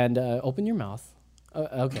 And open your mouth.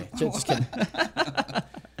 Okay, just kidding.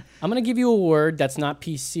 I'm going to give you a word that's not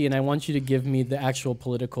PC, and I want you to give me the actual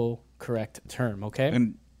political correct term, okay?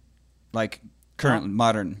 And like current,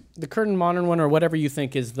 modern. The current modern one or whatever you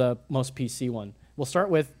think is the most PC one. We'll start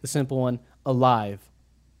with the simple one, alive.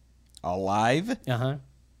 Alive? Uh-huh.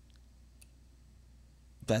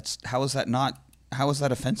 How is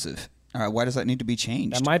that offensive? Why does that need to be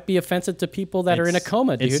changed? That might be offensive to people that are in a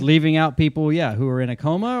coma, dude. It's leaving out people, who are in a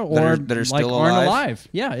coma or that are still aren't alive.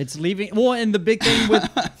 Yeah, it's leaving. Well, and the big thing with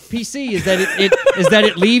PC is that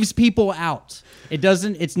it leaves people out. It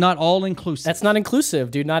doesn't. It's not all inclusive. That's not inclusive,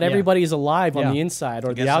 dude. Not everybody is alive on the inside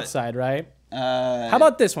or the outside, right? How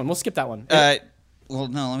about this one? We'll skip that one. Well,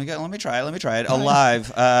 no. Let me try it.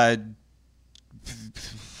 Alive.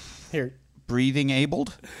 Here. Breathing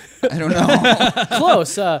abled. I don't know.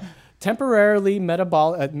 Close. Temporarily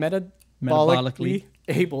metabolically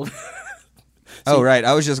abled. Oh, right.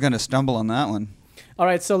 I was just going to stumble on that one. All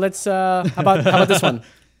right. So let's. How about this one?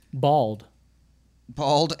 Bald.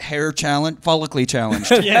 Bald, hair challenged, follically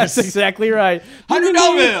challenged. Yes, exactly right.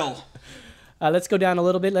 $100 bill. Let's go down a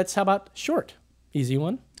little bit. How about short? Easy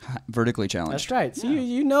one. Vertically challenged. That's right. So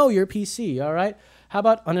you know you're PC. All right. How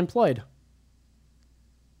about unemployed?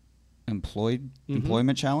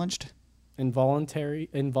 Employment challenged? Involuntarily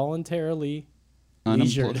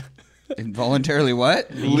leisured. Involuntarily what?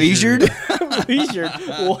 Leisured? Leisured.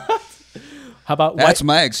 What? How about That's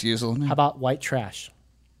my excuse. How about white trash?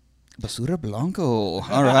 Basura blanco.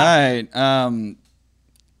 All right.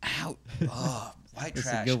 White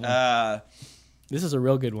trash. This is a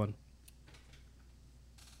real good one.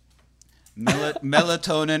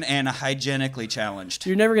 Melatonin and hygienically challenged.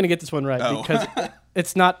 You're never going to get this one right because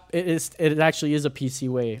it's not. It actually is a PC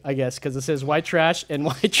way, I guess, because it says white trash, and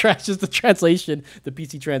white trash is the translation, the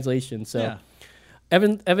PC translation. So,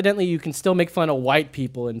 evidently, you can still make fun of white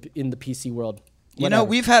people in the PC world. Whatever.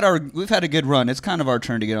 We've had a good run. It's kind of our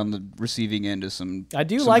turn to get on the receiving end of some.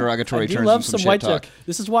 Derogatory terms. I do love and some white shit talk. trash.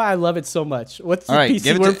 This is why I love it so much. What's the right,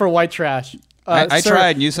 PC word for white trash? I sir,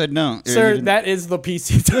 tried, and you said no. Sir, that is the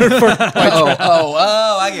PC term for white trash.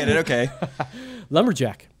 I get it. Okay.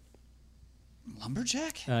 Lumberjack.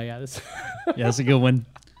 Lumberjack? Yeah, that's a good one.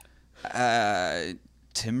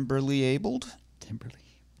 Timberly abled?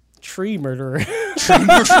 Tree murderer.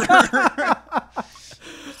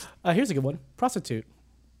 Here's a good one. Prostitute.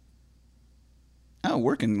 Oh,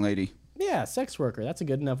 working lady. Yeah, sex worker. That's a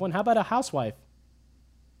good enough one. How about a housewife?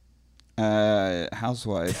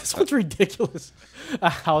 Housewife. This one's ridiculous. A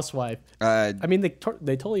housewife. I mean, they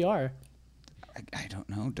totally are. I don't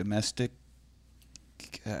know. Domestic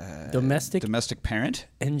parent.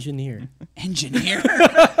 Engineer.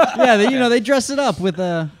 Yeah, they dress it up with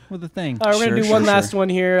a thing. All right, we're gonna do one last one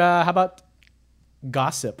here. How about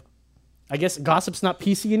gossip? I guess gossip's not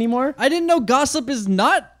PC anymore. I didn't know gossip is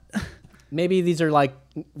not. Maybe these are like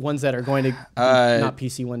ones that are going to not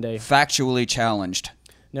PC one day. Factually challenged.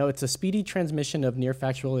 No, it's a speedy transmission of near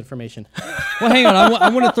factual information. Well, hang on. I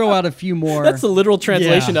want to throw out a few more. That's the literal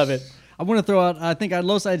translation of it. I want to throw out. I think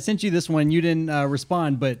Los, I sent you this one. You didn't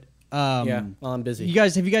respond, but well, I'm busy.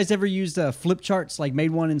 Have you guys ever used flip charts? Like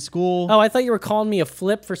made one in school? Oh, I thought you were calling me a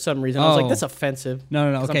flip for some reason. I was like, that's offensive.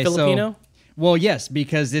 No. Okay, I'm Filipino. Well, yes,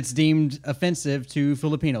 because it's deemed offensive to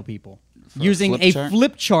Filipino people. using flip a chart?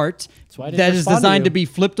 flip chart why I didn't that is respond to designed you. to be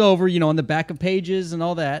flipped over, on the back of pages and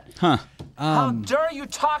all that. Huh. How dare you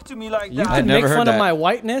talk to me like You that? can never make heard fun of that. my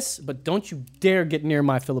whiteness, but don't you dare get near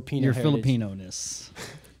my Filipino Your heritage. Filipino-ness.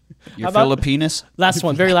 Your about- Filipinas? Last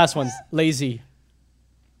one, very last one. Lazy.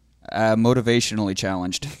 Motivationally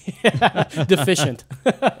challenged. Deficient.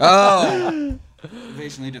 Oh.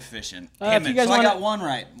 Motivationally deficient. Damn if you it. guys So I wanna- got one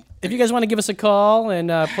right. If you guys want to give us a call and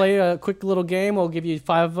play a quick little game, we'll give you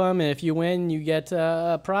 5 of them, and if you win, you get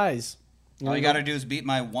a prize. All you got to do is beat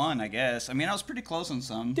my one, I guess. I mean, I was pretty close on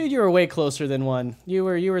some. Dude, you were way closer than one. You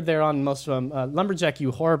were there on most of them. Lumberjack,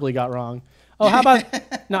 you horribly got wrong. Oh, how about...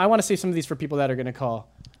 No, I want to save some of these for people that are going to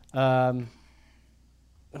call. What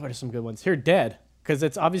are some good ones? Here, dead. Because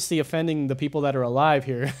it's obviously offending the people that are alive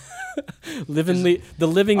here. The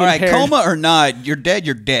living All right, impaired. coma or not, you're dead,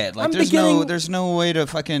 you're dead. Like, I'm there's no way to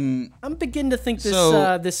fucking... I'm beginning to think this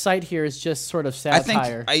So- this site here is just sort of I think,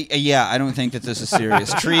 satire. I don't think that this is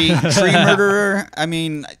serious. Tree murderer, I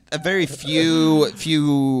mean, a very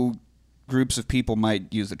few groups of people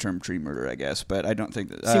might use the term tree murder, I guess, but I don't think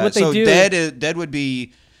that... See, what they so do- dead would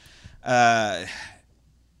be...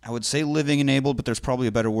 I would say living enabled, but there's probably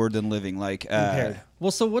a better word than living. Like Impaired. Well,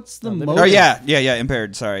 so what's the living- motive? Oh yeah,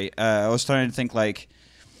 impaired. Sorry, I was trying to think like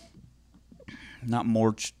not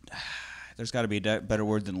more. There's got to be a better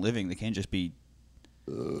word than living. They can't just be.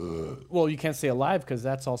 Well, you can't say alive because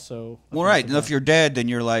that's also... Well, right. And if you're dead, then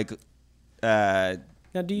you're like. Now,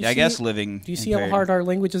 do you I see, guess living. Do you see impaired. how hard our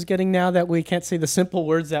language is getting now that we can't say the simple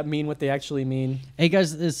words that mean what they actually mean? Hey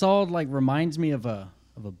guys, this all like reminds me of a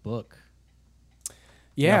book.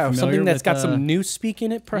 Yeah, Y'all something familiar that's with, got some new speak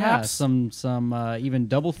in it, perhaps. Yeah, some even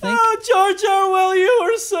double think. Oh, George Orwell, you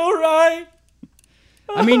are so right.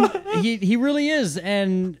 I mean, he really is.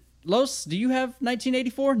 And Los, do you have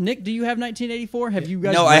 1984? Nick, do you have 1984? Have you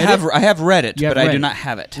guys? No, read I have read it, You have but I read do it. not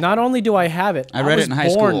have it. Not only do I have it, I read was it in high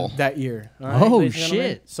born school that year. All Oh, ladies and gentlemen.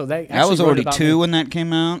 shit. So they I was actually wrote already about 2 me. when that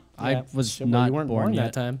came out. I Yeah, was shit, well, not you weren't born yet.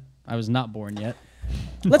 that time. I was not born yet.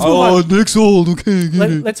 Let's move on. Nick's old. Okay,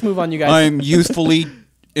 Let's move on, you guys. I'm youthfully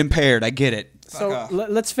impaired. I get it. So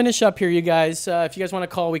let's finish up here, you guys. If you guys want to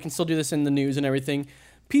call, we can still do this in the news and everything.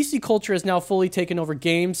 PC culture has now fully taken over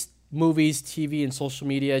games, movies, TV, and social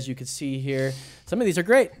media, as you can see here. Some of these are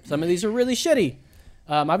great. Some of these are really shitty.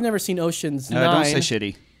 I've never seen Ocean's 9. Don't say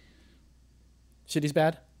shitty. Shitty's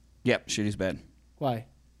bad? Yep, shitty's bad. Why?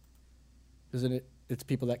 Isn't it? It's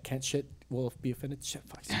people that can't shit will be offended. Shit,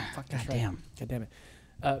 fuck that's right. damn. God damn it.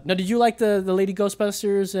 Now, did you like the Lady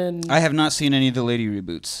Ghostbusters? And I have not seen any of the lady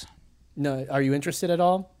reboots. no, are you interested at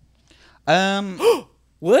all?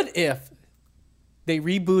 What if they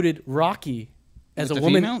rebooted Rocky as a the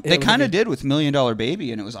woman? female? They kind of did with $1 Million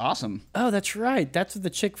Baby, and it was awesome. Oh, that's right. That's what the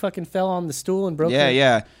chick fucking fell on the stool and broke. Yeah, her.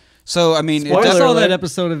 yeah. So I mean, I saw that alert.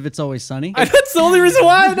 episode of It's Always Sunny. That's the only reason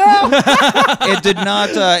why I know. it did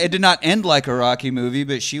not. It did not end like a Rocky movie,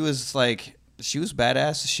 but she was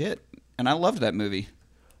badass as shit, and I loved that movie.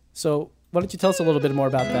 So why don't you tell us a little bit more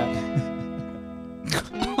about that?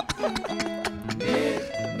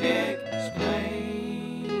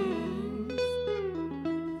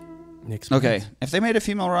 Nick Okay, if they made a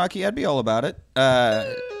female Rocky, I'd be all about it.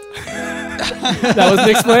 That was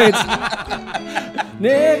Nick Explains.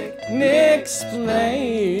 Nick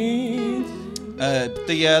Explains.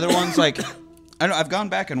 The other ones, like, I've gone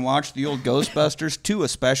back and watched the old Ghostbusters. 2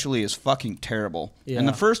 especially is fucking terrible. Yeah. And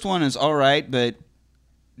the first one is all right, but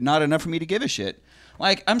not enough for me to give a shit.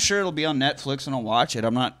 Like, I'm sure it'll be on Netflix and I'll watch it.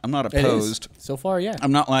 I'm not opposed. So far, yeah.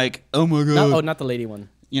 I'm not like, oh my god. Not the lady one.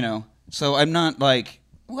 You know, so I'm not like,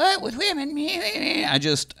 what with women? I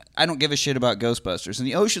don't give a shit about Ghostbusters. And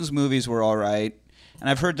the Ocean's movies were all right. And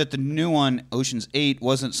I've heard that the new one, Ocean's 8,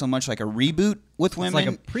 wasn't so much like a reboot with women. like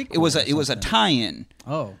a prequel It was a tie-in.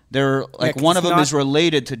 Oh. They're like Yeah, one of it's them not- is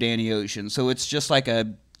related to Danny Ocean, so it's just like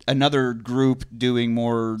another group doing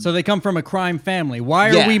more. So they come from a crime family.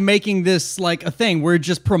 Why Yeah. are we making this like a thing? We're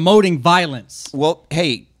just promoting violence. Well,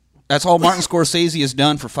 hey, that's all Martin Scorsese has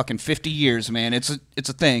done for fucking 50 years, man. It's a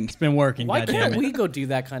thing. It's been working. Why goddamn can't it. we go do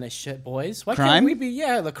that kind of shit, boys? Why Crime? can't we be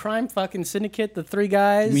the crime fucking syndicate, the 3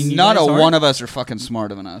 guys? I mean, You not guys a aren't? one of us are fucking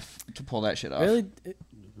smart enough to pull that shit off. Really?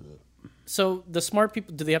 So the smart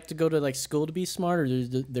people, do they have to go to like school to be smart, or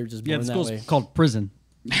they're just Yeah, born the that school's way? called prison.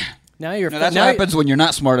 Now you're No, that's now what happens when you're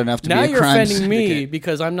not smart enough to now be a you're crime offending me syndicate.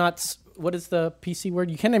 because I'm not. What is the PC word?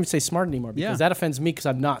 You can't even say smart anymore because Yeah. that offends me because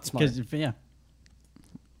I'm not smart. Because yeah,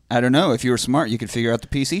 I don't know. If you were smart, you could figure out the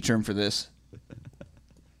PC term for this.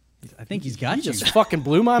 I think he's got You you. just fucking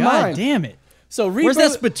blew my God mind. damn it! So Where's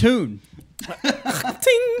that spittoon?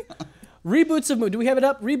 Ting. Reboots of do we have it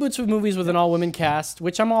up? Reboots of movies with an all-women cast,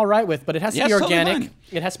 which I'm all right with, but it has to be organic. Totally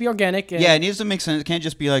it has to be organic. And yeah, it needs to make sense. It can't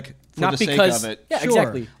just be like for not the because, sake of it. Yeah,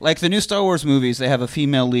 exactly. Like the new Star Wars movies, they have a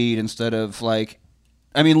female lead instead of like.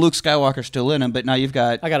 I mean, Luke Skywalker's still in them, but now you've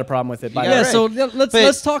got. I got a problem with it. Yeah, so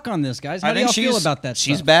let's talk on this, guys. How do y'all feel about that?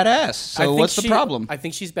 She's stuff? badass. So what's the problem? I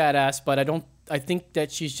think she's badass, but I think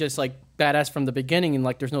that she's just like badass from the beginning, and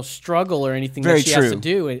like there's no struggle or anything that she has to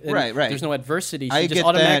do. And right. There's no adversity. She just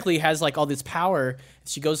automatically has like all this power.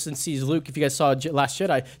 She goes and sees Luke. If you guys saw Last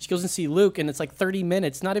Jedi, she goes and sees Luke, and it's like 30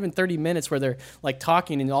 minutes, not even 30 minutes, where they're like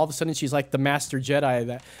talking, and all of a sudden she's like the master Jedi.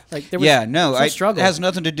 That like there was no struggle. It has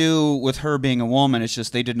nothing to do with her being a woman. It's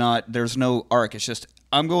just they did not. There's no arc. It's just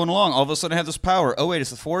I'm going along. All of a sudden I have this power. Oh wait, it's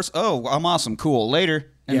the Force. Oh, I'm awesome. Cool.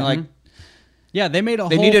 Later, and like. Yeah, they made a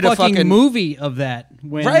whole fucking movie of that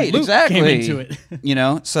when Luke came into it. You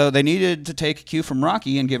know, so they needed to take a cue from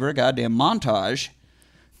Rocky and give her a goddamn montage.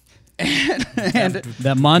 and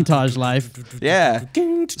that montage life. Yeah.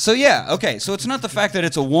 So yeah, okay. So it's not the fact that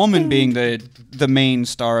it's a woman being the main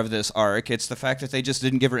star of this arc. It's the fact that they just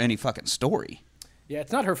didn't give her any fucking story. Yeah,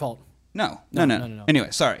 it's not her fault. No. Anyway,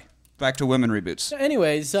 sorry. Back to women reboots. So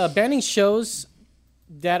anyways, banning shows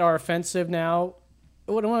that are offensive now.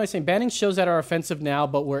 What am I saying? Banning shows that are offensive now,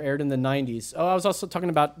 but were aired in the 90s. Oh, I was also talking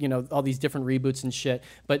about, all these different reboots and shit.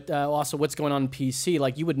 But also what's going on in PC.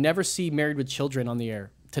 Like, you would never see Married with Children on the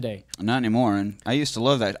air today. Not anymore. And I used to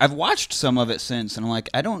love that. I've watched some of it since, and I'm like,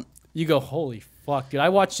 I don't... You go, holy fuck, dude. I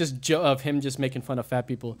watched just of him just making fun of fat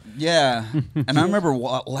people. Yeah. And I remember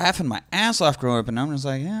laughing my ass off growing up, and I'm just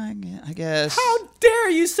like, yeah, I guess. How dare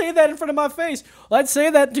you say that in front of my face? Well, I'd say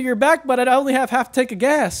that to your back, but I'd only have half a tank of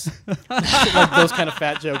gas. Like those kind of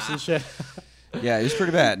fat jokes and shit. Yeah, it was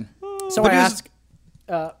pretty bad. So I asked...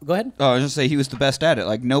 go ahead. Oh, I was just say he was the best at it.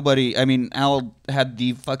 Like nobody. I mean, Al had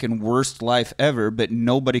the fucking worst life ever, but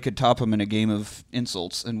nobody could top him in a game of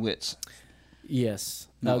insults and wits. Yes.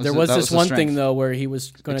 There was this one thing though where he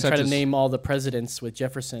was going to try to name all the presidents with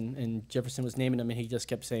Jefferson, and Jefferson was naming them, and he just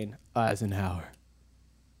kept saying Eisenhower.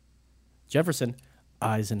 Jefferson,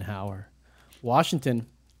 Eisenhower. Washington,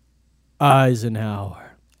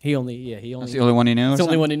 Eisenhower. He only. That's the only one he knew. It's the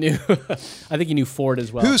only one he knew. I think he knew Ford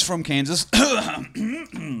as well. Who's from Kansas?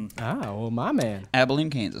 Well, my man.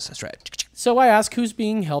 Abilene, Kansas. That's right. So I ask, who's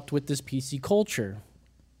being helped with this PC culture?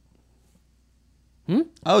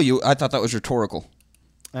 Oh, I thought that was rhetorical.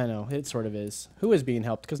 I know, it sort of is. Who is being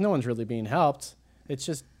helped? Because no one's really being helped. It's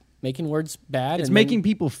just making words bad. It's making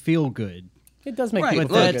people feel good. It does make people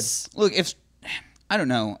feel good. Look, I don't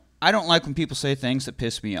know. I don't like when people say things that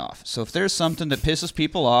piss me off. So if there's something that pisses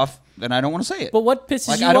people off, then I don't want to say it. But what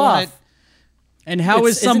pisses you off? And how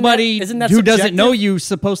is somebody who doesn't know you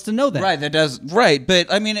supposed to know that? Right, that does. Right,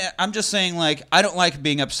 but I mean, I'm just saying, like, I don't like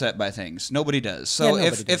being upset by things. Nobody does. So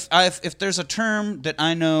if there's a term that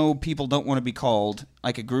I know people don't want to be called,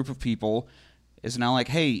 like a group of people is now like,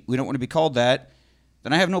 hey, we don't want to be called that,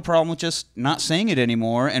 then I have no problem with just not saying it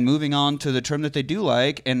anymore and moving on to the term that they do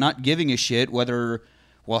like and not giving a shit whether...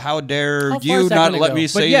 Well, how dare you not let me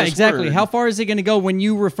say this yeah, exactly. word? How far is it going to go when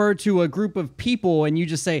you refer to a group of people and you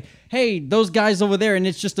just say, hey, those guys over there, and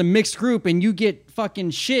it's just a mixed group, and you get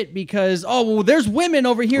fucking shit because, oh, well, there's women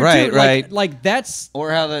over here too. Right. Like that's...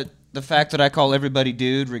 Or how the fact that I call everybody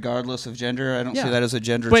dude regardless of gender, I don't see that as a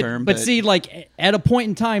gender term. But see, like, at a point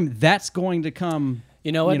in time, that's going to come...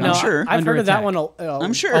 You know what? No, I'm sure. I've heard of that one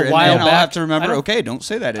I'm sure. A while back. I'll have to remember, okay, don't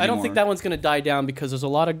say that anymore. I don't think that one's going to die down because there's a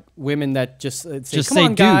lot of women that just say, come say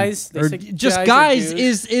on, guys. They say just guys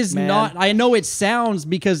is not... I know it sounds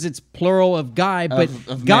because it's plural of guy, but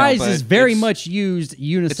of guys male, but is very much used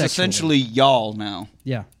unisexually. It's essentially y'all now.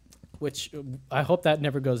 Yeah. Which I hope that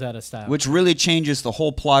never goes out of style. Which really changes the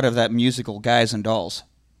whole plot of that musical, Guys and Dolls.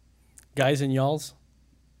 Guys and y'alls?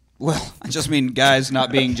 Well, I just mean guys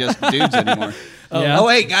not being just dudes anymore. Oh,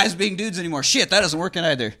 wait, guys being dudes anymore. Shit, that doesn't work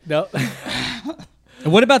either. No.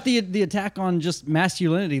 And what about the attack on just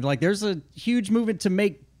masculinity? Like, there's a huge movement to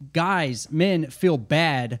make men, feel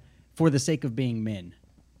bad for the sake of being men.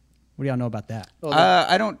 What do y'all know about that?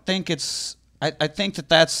 I don't think it's... I think that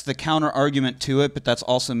that's the counter argument to it, but that's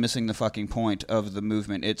also missing the fucking point of the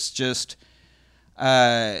movement. It's just...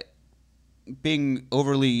 being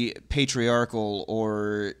overly patriarchal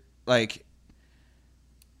or like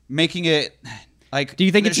making it like. Do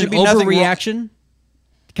you think it's an overreaction?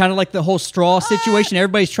 Kind of like the whole straw situation.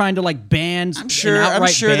 Everybody's trying to like ban. I'm sure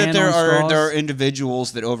that there are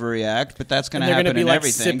individuals that overreact, but that's going to happen in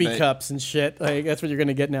everything. Sippy cups and shit. Like that's what you're going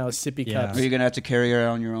to get now is sippy cups. Or you're going to have to carry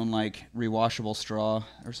around your own like rewashable straw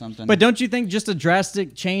or something. But don't you think just a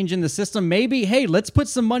drastic change in the system? Maybe, hey, let's put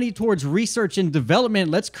some money towards research and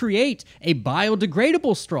development. Let's create a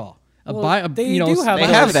biodegradable straw. They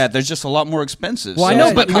have that. There's just a lot more expensive. Well, I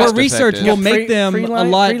know, but more research will make them a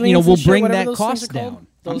lot. Will bring that cost down.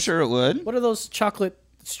 I'm sure it would. What are those chocolate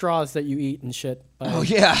straws that you eat and shit? Oh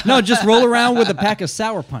yeah. No, just roll around with a pack of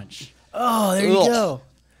Sour Punch. Oh, there you go.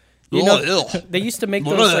 You know, they used to make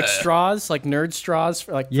those like straws, like nerd straws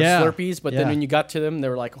for Slurpees, but then when you got to them, they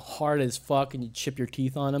were like hard as fuck, and you'd chip your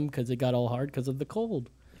teeth on them because they got all hard because of the cold.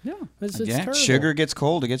 Yeah, it's terrible. Sugar gets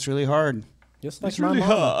cold; it gets really hard. Just like it's my really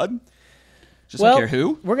mama. hard. Just well, like your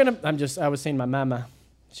who? I was saying my mama.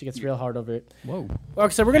 She gets real hard over it. Whoa.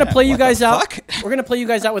 Okay, so we're gonna play you guys out. We're gonna play you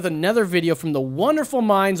guys out with another video from the wonderful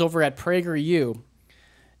minds over at PragerU.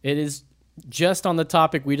 It is just on the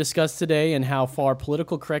topic we discussed today and how far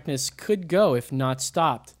political correctness could go if not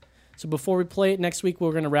stopped. So before we play it next week,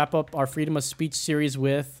 we're gonna wrap up our freedom of speech series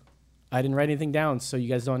with. I didn't write anything down, so you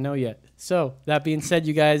guys don't know yet. So that being said,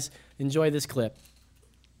 you guys enjoy this clip.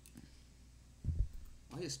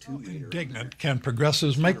 How indignant can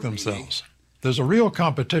progressives make themselves? There's a real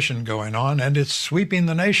competition going on, and it's sweeping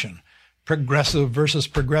the nation. Progressive versus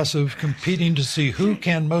progressive competing to see who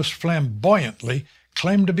can most flamboyantly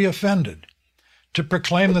claim to be offended, to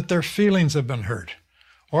proclaim that their feelings have been hurt,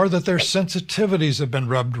 or that their sensitivities have been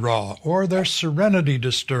rubbed raw, or their serenity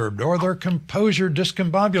disturbed, or their composure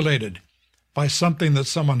discombobulated by something that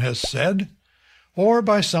someone has said, or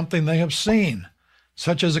by something they have seen,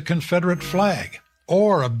 such as a Confederate flag,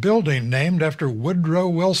 or a building named after Woodrow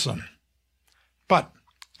Wilson. But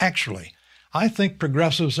actually, I think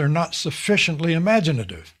progressives are not sufficiently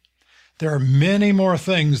imaginative. There are many more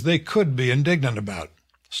things they could be indignant about,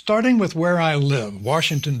 starting with where I live,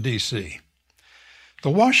 Washington, D.C. The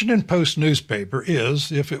Washington Post newspaper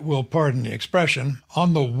is, if it will pardon the expression,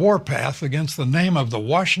 on the warpath against the name of the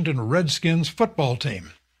Washington Redskins football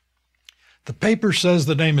team. The paper says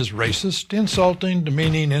the name is racist, insulting,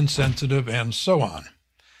 demeaning, insensitive, and so on.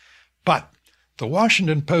 But the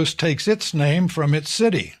Washington Post takes its name from its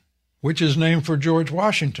city, which is named for George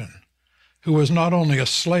Washington, who was not only a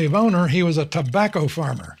slave owner, he was a tobacco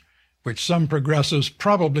farmer, which some progressives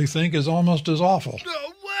probably think is almost as awful. No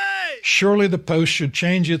way! Surely the Post should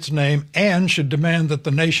change its name and should demand that the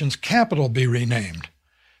nation's capital be renamed,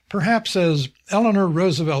 perhaps as Eleanor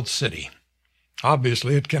Roosevelt City.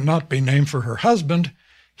 Obviously, it cannot be named for her husband,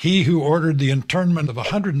 he who ordered the internment of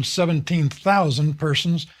 117,000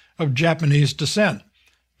 persons of Japanese descent,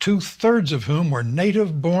 2/3 of whom were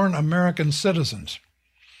native-born American citizens.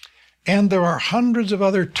 And there are hundreds of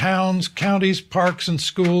other towns, counties, parks, and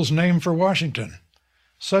schools named for Washington,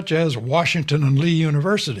 such as Washington and Lee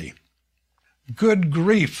University. Good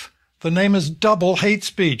grief, the name is double hate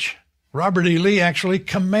speech. Robert E. Lee actually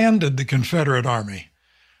commanded the Confederate Army.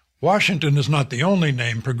 Washington is not the only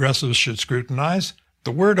name progressives should scrutinize.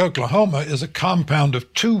 The word Oklahoma is a compound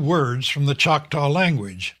of two words from the Choctaw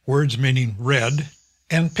language, words meaning red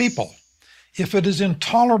and people. If it is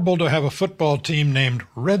intolerable to have a football team named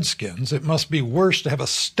Redskins, it must be worse to have a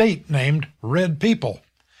state named Red People.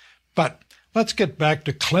 But let's get back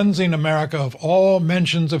to cleansing America of all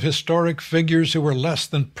mentions of historic figures who were less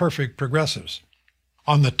than perfect progressives.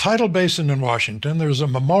 On the tidal basin in Washington, there's a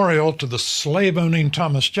memorial to the slave-owning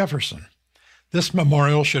Thomas Jefferson. This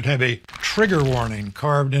memorial should have a trigger warning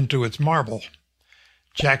carved into its marble.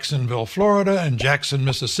 Jacksonville, Florida, and Jackson,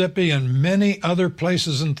 Mississippi, and many other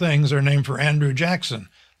places and things are named for Andrew Jackson,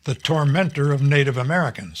 the tormentor of Native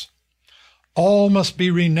Americans. All must be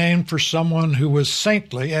renamed for someone who was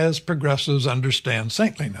saintly as progressives understand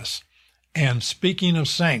saintliness. And speaking of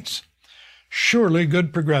saints, surely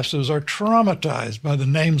good progressives are traumatized by the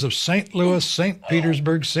names of St. Louis, St.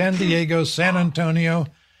 Petersburg, San Diego, San Antonio,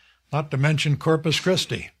 not to mention Corpus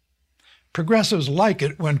Christi. Progressives like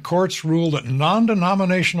it when courts rule that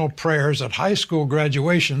non-denominational prayers at high school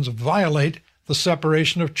graduations violate the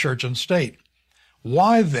separation of church and state.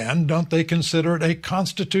 Why then don't they consider it a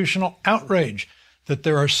constitutional outrage that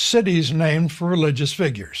there are cities named for religious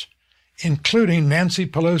figures, including Nancy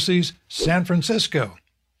Pelosi's San Francisco?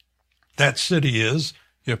 That city is,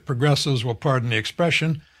 if progressives will pardon the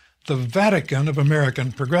expression, the Vatican of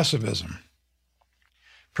American progressivism.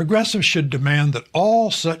 Progressives should demand that all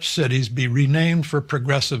such cities be renamed for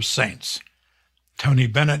progressive saints. Tony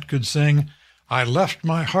Bennett could sing, "I left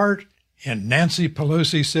my heart in Nancy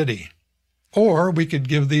Pelosi City." Or we could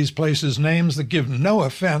give these places names that give no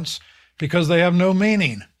offense because they have no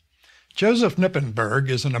meaning. Joseph Knippenberg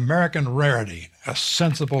is an American rarity, a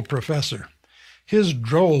sensible professor. His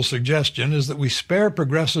droll suggestion is that we spare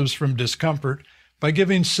progressives from discomfort by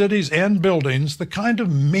giving cities and buildings the kind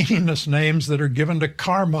of meaningless names that are given to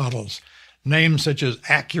car models, names such as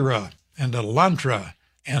Acura and Elantra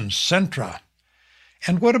and Sentra.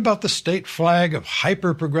 And what about the state flag of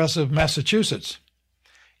hyper-progressive Massachusetts?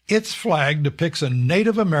 Its flag depicts a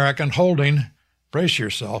Native American holding, brace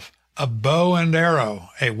yourself, a bow and arrow,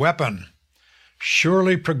 a weapon.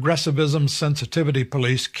 Surely progressivism's sensitivity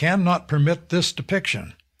police cannot permit this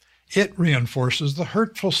depiction. It reinforces the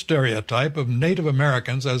hurtful stereotype of Native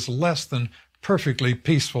Americans as less than perfectly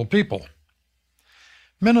peaceful people.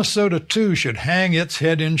 Minnesota, too, should hang its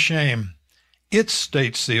head in shame. Its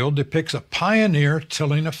state seal depicts a pioneer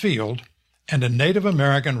tilling a field and a Native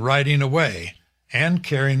American riding away and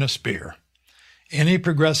carrying a spear. Any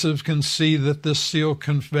progressive can see that this seal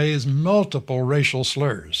conveys multiple racial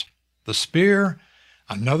slurs. The spear,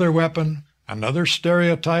 another weapon, another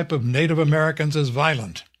stereotype of Native Americans as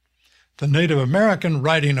violent. The Native American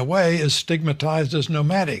riding away is stigmatized as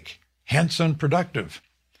nomadic, hence unproductive,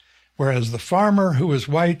 whereas the farmer who is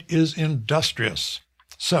white is industrious.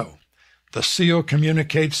 So, the seal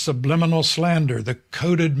communicates subliminal slander, the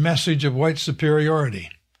coded message of white superiority.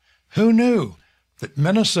 Who knew that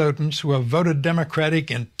Minnesotans who have voted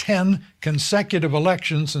Democratic in 10 consecutive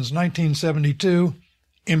elections since 1972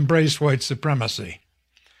 embrace white supremacy?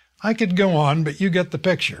 I could go on, but you get the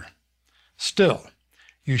picture. Still,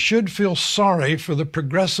 you should feel sorry for the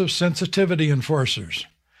progressive sensitivity enforcers.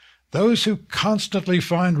 Those who constantly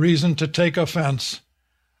find reason to take offense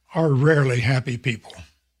are rarely happy people.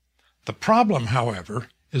 The problem, however,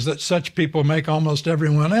 is that such people make almost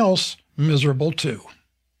everyone else miserable too.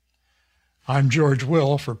 I'm George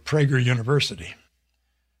Will for Prager University.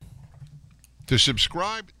 To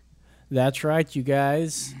subscribe... That's right, you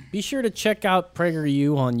guys. Be sure to check out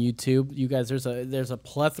PragerU on YouTube. You guys, there's a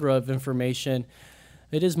plethora of information.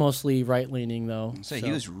 It is mostly right-leaning, though. So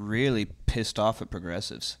he was really pissed off at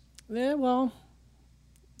progressives. Yeah, well,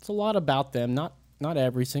 it's a lot about them. Not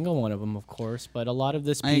every single one of them, of course, but a lot of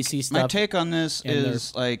this PC stuff. My take on this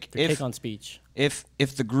is their take on speech. If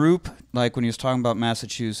the group, like when he was talking about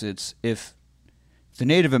Massachusetts, if the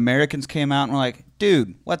Native Americans came out and were like,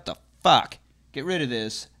 dude, what the fuck? Get rid of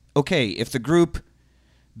this. Okay, if the group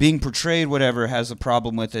being portrayed, whatever, has a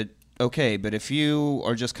problem with it, okay. But if you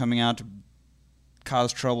are just coming out to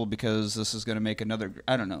cause trouble because this is going to make another,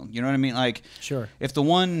 I don't know. You know what I mean? Like, sure. If the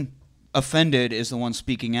one offended is the one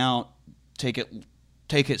speaking out, take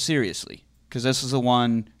it seriously. Because this is the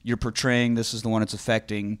one you're portraying. This is the one it's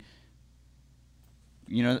affecting.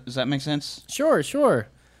 You know, does that make sense? Sure.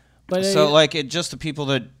 But so, like, just the people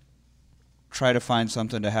that try to find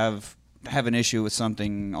something to have an issue with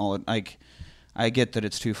something, I get that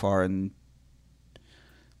it's too far, and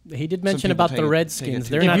he did mention about the Redskins.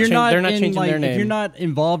 They're not changing their name. If you're not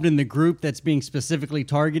involved in the group that's being specifically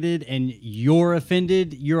targeted and you're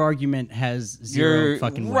offended, your argument has zero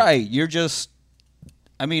fucking weight. Right. You're just,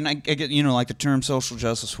 I mean, I get, like the term social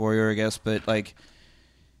justice warrior, I guess, but like,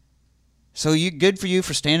 so good for you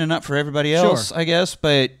for standing up for everybody else, sure. I guess,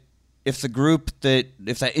 but if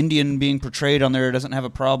that Indian being portrayed on there doesn't have a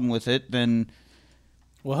problem with it, then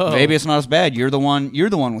maybe it's not as bad. You're the one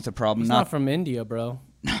with the problem. He's not from India, bro.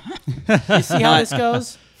 You see how this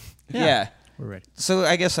goes? Yeah. We're ready. So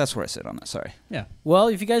I guess that's where I sit on that. Sorry. Yeah. Well,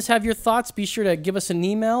 if you guys have your thoughts, be sure to give us an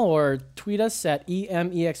email or tweet us at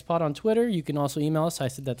EMEXPod on Twitter. You can also email us. I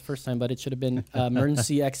said that the first time, but it should have been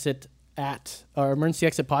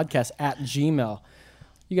emergencyexitpodcast at Gmail.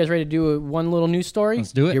 You guys ready to do one little news story?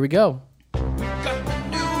 Let's do it. Here we go. We got the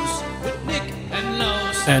news with Nick and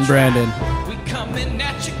Los. And Brandon. We coming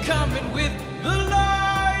at you, coming with the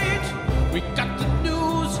light. We got the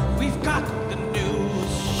news, we've got the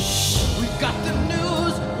news. We've got the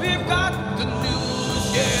news, we've got the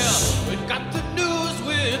news. Yeah, we've got the news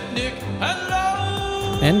with Nick and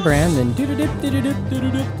Los. And Brandon.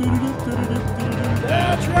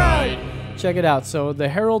 That's right. Check it out. So the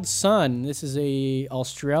Herald Sun, this is a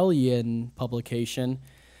Australian publication.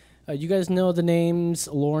 You guys know the names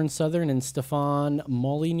Lauren Southern and Stefan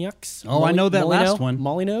Molyneux? Oh, I know that last one.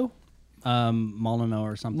 Molyneux? Molyneux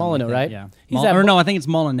or something. Molyneux, like right? Yeah. No, I think it's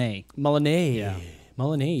Molyneux. Molyneux. Yeah.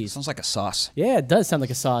 Molyneux. Sounds like a sauce. Yeah, it does sound like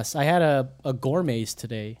a sauce. I had a gourmets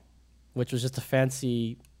today, which was just a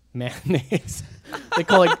fancy mayonnaise. They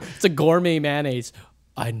call it's a gourmet mayonnaise.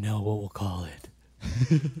 I know what we'll call it.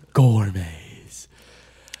 Gourmets.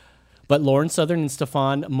 But Lauren Southern and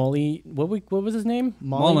Stefan what was his name?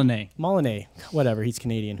 Molyneux. Molyneux. Whatever. He's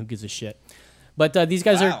Canadian. Who gives a shit? But these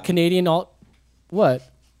guys are Canadian. What?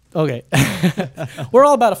 Okay. We're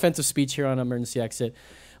all about offensive speech here on Emergency Exit.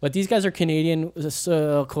 But these guys are Canadian,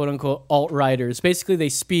 quote-unquote, alt-righters. Basically, they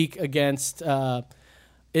speak against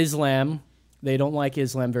Islam. They don't like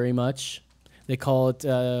Islam very much. They call it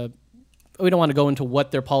we don't want to go into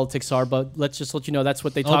what their politics are, but let's just let you know that's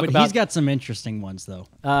what they talk but about. He's got some interesting ones though.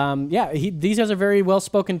 These guys are very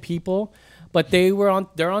well-spoken people, but they're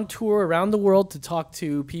on tour around the world to talk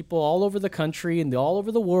to people all over the country and all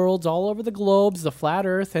over the world, all over the globes, the flat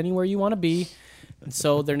Earth, anywhere you want to be. And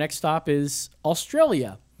so their next stop is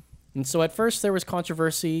Australia. And so at first there was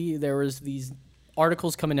controversy. There was these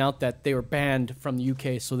articles coming out that they were banned from the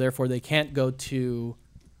UK, so therefore they can't go to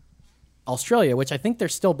Australia, which I think they're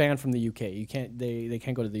still banned from the UK. They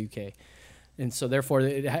can't go to the UK. And so therefore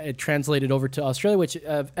it translated over to Australia, which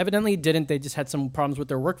evidently didn't. They just had some problems with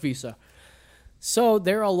their work visa. So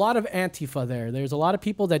there are a lot of Antifa there. There's a lot of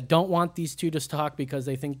people that don't want these two to talk because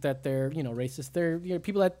they think that they're, racist. They're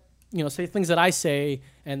people that, say things that I say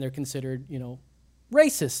and they're considered,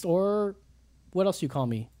 racist, or what else you call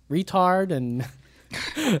me? Retard and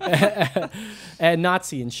and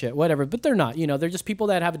Nazi and shit, whatever. But they're not, they're just people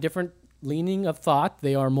that have a different leaning of thought.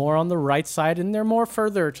 They are more on the right side, and they're more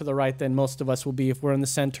further to the right than most of us will be if we're in the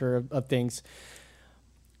center of things.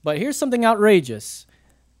 But here's something outrageous.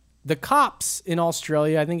 The cops in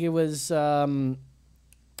Australia, I think it was, I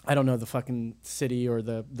don't know the fucking city or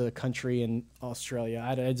the country in Australia.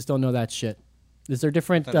 I just don't know that shit. Is there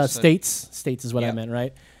different states? States is what I meant,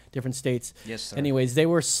 right? Different states. Yes, sir. Anyways, they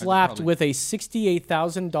were slapped with a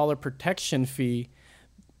 $68,000 protection fee,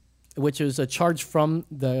 which was a charge from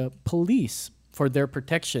the police for their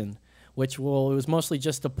protection, it was mostly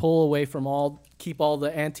just to pull away from keep all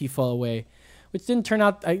the Antifa away. Which didn't turn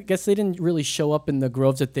out, I guess they didn't really show up in the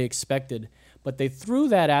groves that they expected. But they threw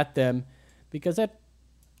that at them because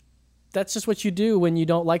that's just what you do when you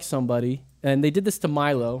don't like somebody. And they did this to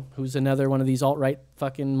Milo, who's another one of these alt-right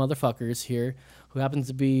fucking motherfuckers here, who happens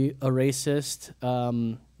to be a racist,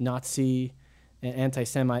 Nazi, and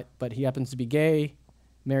anti-Semite, but he happens to be gay,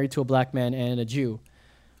 married to a black man, and a Jew.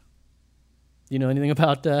 You know anything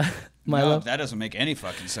about Milo? No, that doesn't make any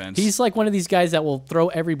fucking sense. He's like one of these guys that will throw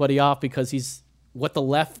everybody off because he's what the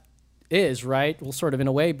left is, right? Well, sort of in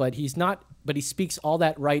a way, but he's not. But he speaks all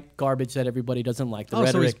that right garbage that everybody doesn't like. The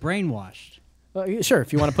rhetoric. So he's brainwashed. Sure,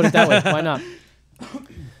 if you want to put it that way, why not?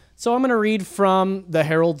 So I'm going to read from the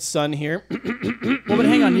Herald Sun here. Well, but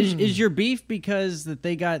hang on, is your beef because that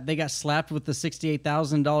they got slapped with the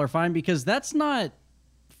 $68,000 fine? Because that's not,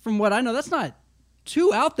 from what I know, that's not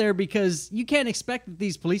too out there, because you can't expect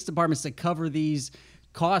these police departments to cover these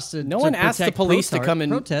costs. No one asked the police to come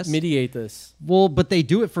and mediate this. Well, but they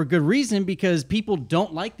do it for good reason, because people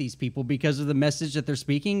don't like these people because of the message that they're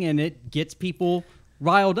speaking, and it gets people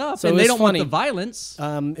riled up, so and they don't want the violence.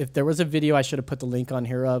 If there was a video, I should have put the link on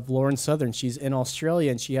here of Lauren Southern. She's in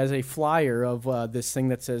Australia, and she has a flyer of this thing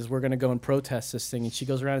that says, we're going to go and protest this thing. And she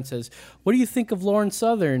goes around and says, what do you think of Lauren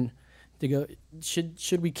Southern? They go,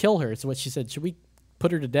 should we kill her? So what she said, should we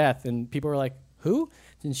put her to death? And people were like, who?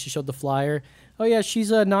 And she showed the flyer. Oh, yeah, she's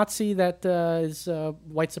a Nazi that is a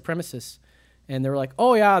white supremacist. And they were like,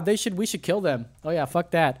 oh, yeah, we should kill them. Oh, yeah, fuck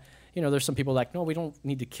that. There's some people like, no, we don't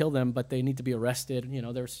need to kill them, but they need to be arrested.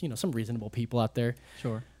 There's, some reasonable people out there.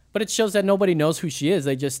 Sure. But it shows that nobody knows who she is.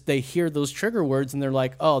 They hear those trigger words and they're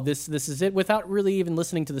like, oh, this is it, without really even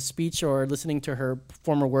listening to the speech or listening to her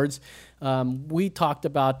former words. We talked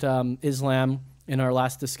about Islam in our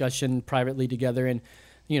last discussion privately together. And,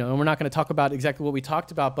 and we're not going to talk about exactly what we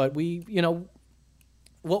talked about, but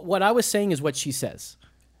what I was saying is what she says.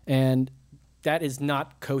 And that is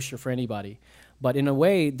not kosher for anybody. But in a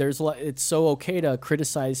way, it's so okay to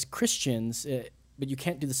criticize Christians, but you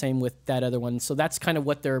can't do the same with that other one. So that's kind of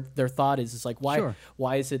what their thought is. It's like,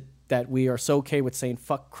 why is it that we are so okay with saying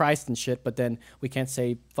fuck Christ and shit, but then we can't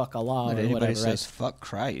say fuck Allah or anybody whatever? Says fuck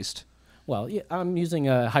Christ. Well, yeah, I'm using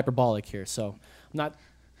a hyperbolic here, so I'm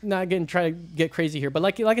not trying to get crazy here. But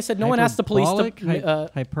like I said, no one asked the police to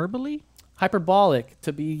hyperbole. Hyperbolic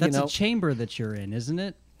to be. That's a chamber that you're in, isn't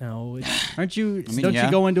it? No, aren't you? Don't you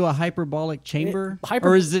go into a hyperbolic chamber,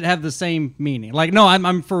 or does it have the same meaning? Like, no,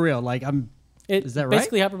 I'm for real. Like, is that right?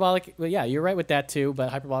 Basically, hyperbolic. Well, yeah, you're right with that too. But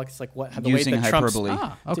hyperbolic is like the using way that hyperbole.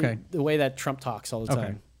 The way that Trump talks all the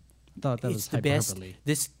time. I thought that was hyperbole.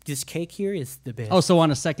 This cake here is the best. Oh, so on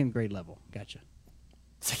a second grade level. Gotcha.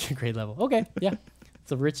 Second grade level. Okay, yeah, it's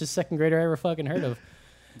the richest second grader I ever fucking heard of.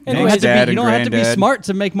 Anyways, you don't have to be smart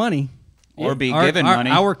to make money. Or be given money.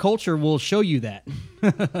 Our culture will show you that.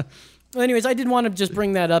 Well, anyways, I did want to just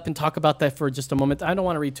bring that up and talk about that for just a moment. I don't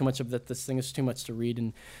want to read too much of that. This thing is too much to read.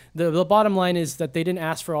 And the bottom line is that they didn't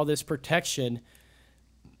ask for all this protection,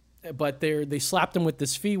 but they slapped them with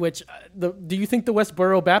this fee, which, do you think the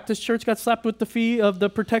Westboro Baptist Church got slapped with the fee of the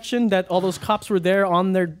protection, that all those cops were there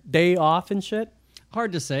on their day off and shit?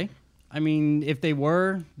 Hard to say. I mean, if they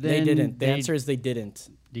were, then... They didn't. The answer is they didn't.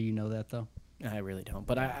 Do you know that, though? I really don't.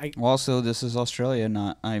 But I Well, also, this is Australia,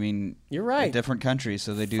 You're right. A different country,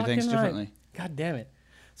 so they do things Fucking right. differently. God damn it.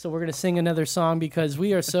 So we're going to sing another song because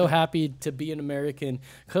we are so happy to be an American.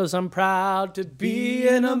 Because I'm proud to be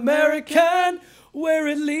an American, where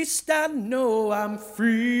at least I know I'm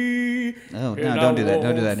free. Oh, no, And don't do I that.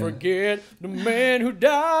 Don't do won't that. forget the man who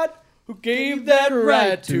died, who gave that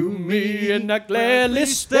right to me. And I gladly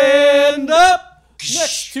stand up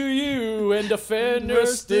next to you and defend her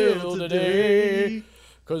still today.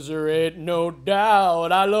 'Cause there ain't no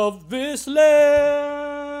doubt I love this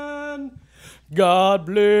land. God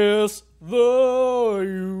bless the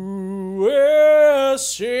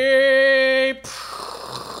USA.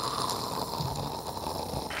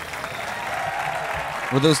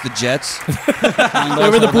 Were those the Jets? They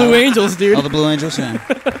were the Blue Angels, dude. Oh, the Blue Angels, yeah.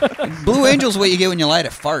 Blue Angels, what you get when you light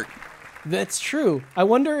a fart. That's true. I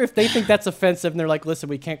wonder if they think that's offensive and they're like, listen,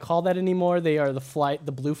 we can't call that anymore. They are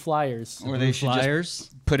the Blue Flyers. Or they should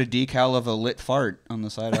just put a decal of a lit fart on the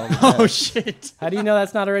side of all the Oh, jets. shit. How do you know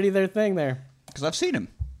that's not already their thing there? Because I've seen him.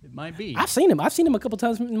 It might be. I've seen him. I've seen him a couple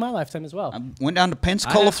times in my lifetime as well. Went down to I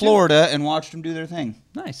Pensacola, have too. Florida, and watched them do their thing.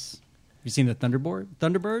 Nice. Have you seen the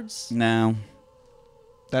Thunderbirds? No.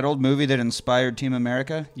 That old movie that inspired Team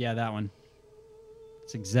America? Yeah, that one.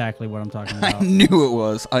 That's exactly what I'm talking I about. knew it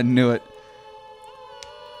was. I knew it.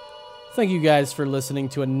 Thank you guys for listening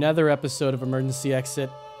to another episode of Emergency Exit.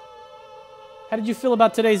 How did you feel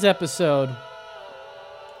about today's episode?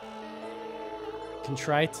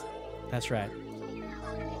 Contrite? That's right.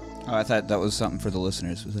 Oh, I thought that was something for the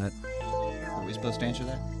listeners. Was that? Are we supposed to answer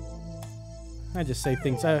that? I just say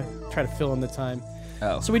things. I try to fill in the time.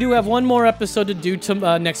 Oh. So we do have one more episode to do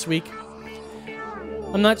next week.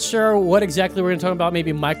 I'm not sure what exactly we're going to talk about,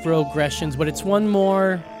 maybe microaggressions, but it's one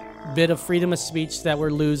more bit of freedom of speech that we're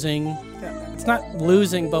losing. It's not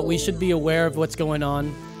losing, but we should be aware of what's going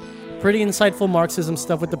on. Pretty insightful Marxism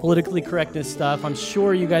stuff with the politically correctness stuff. I'm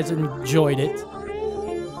sure you guys enjoyed it.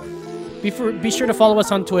 Be sure to follow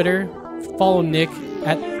us on Twitter. Follow Nick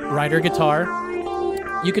at Ryder Guitar.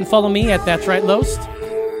 You can follow me at That's Right Lost.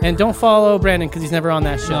 And don't follow Brandon because he's never on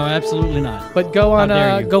that show. No, absolutely not. But go on, How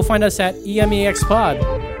dare you. go find us at EMEX Pod.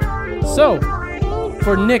 So,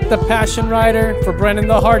 for Nick the Passion Rider, for Brandon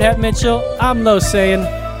the Hard Hat Mitchell, I'm Lo saying,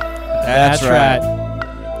 That's right.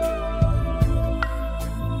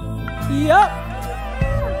 Yup.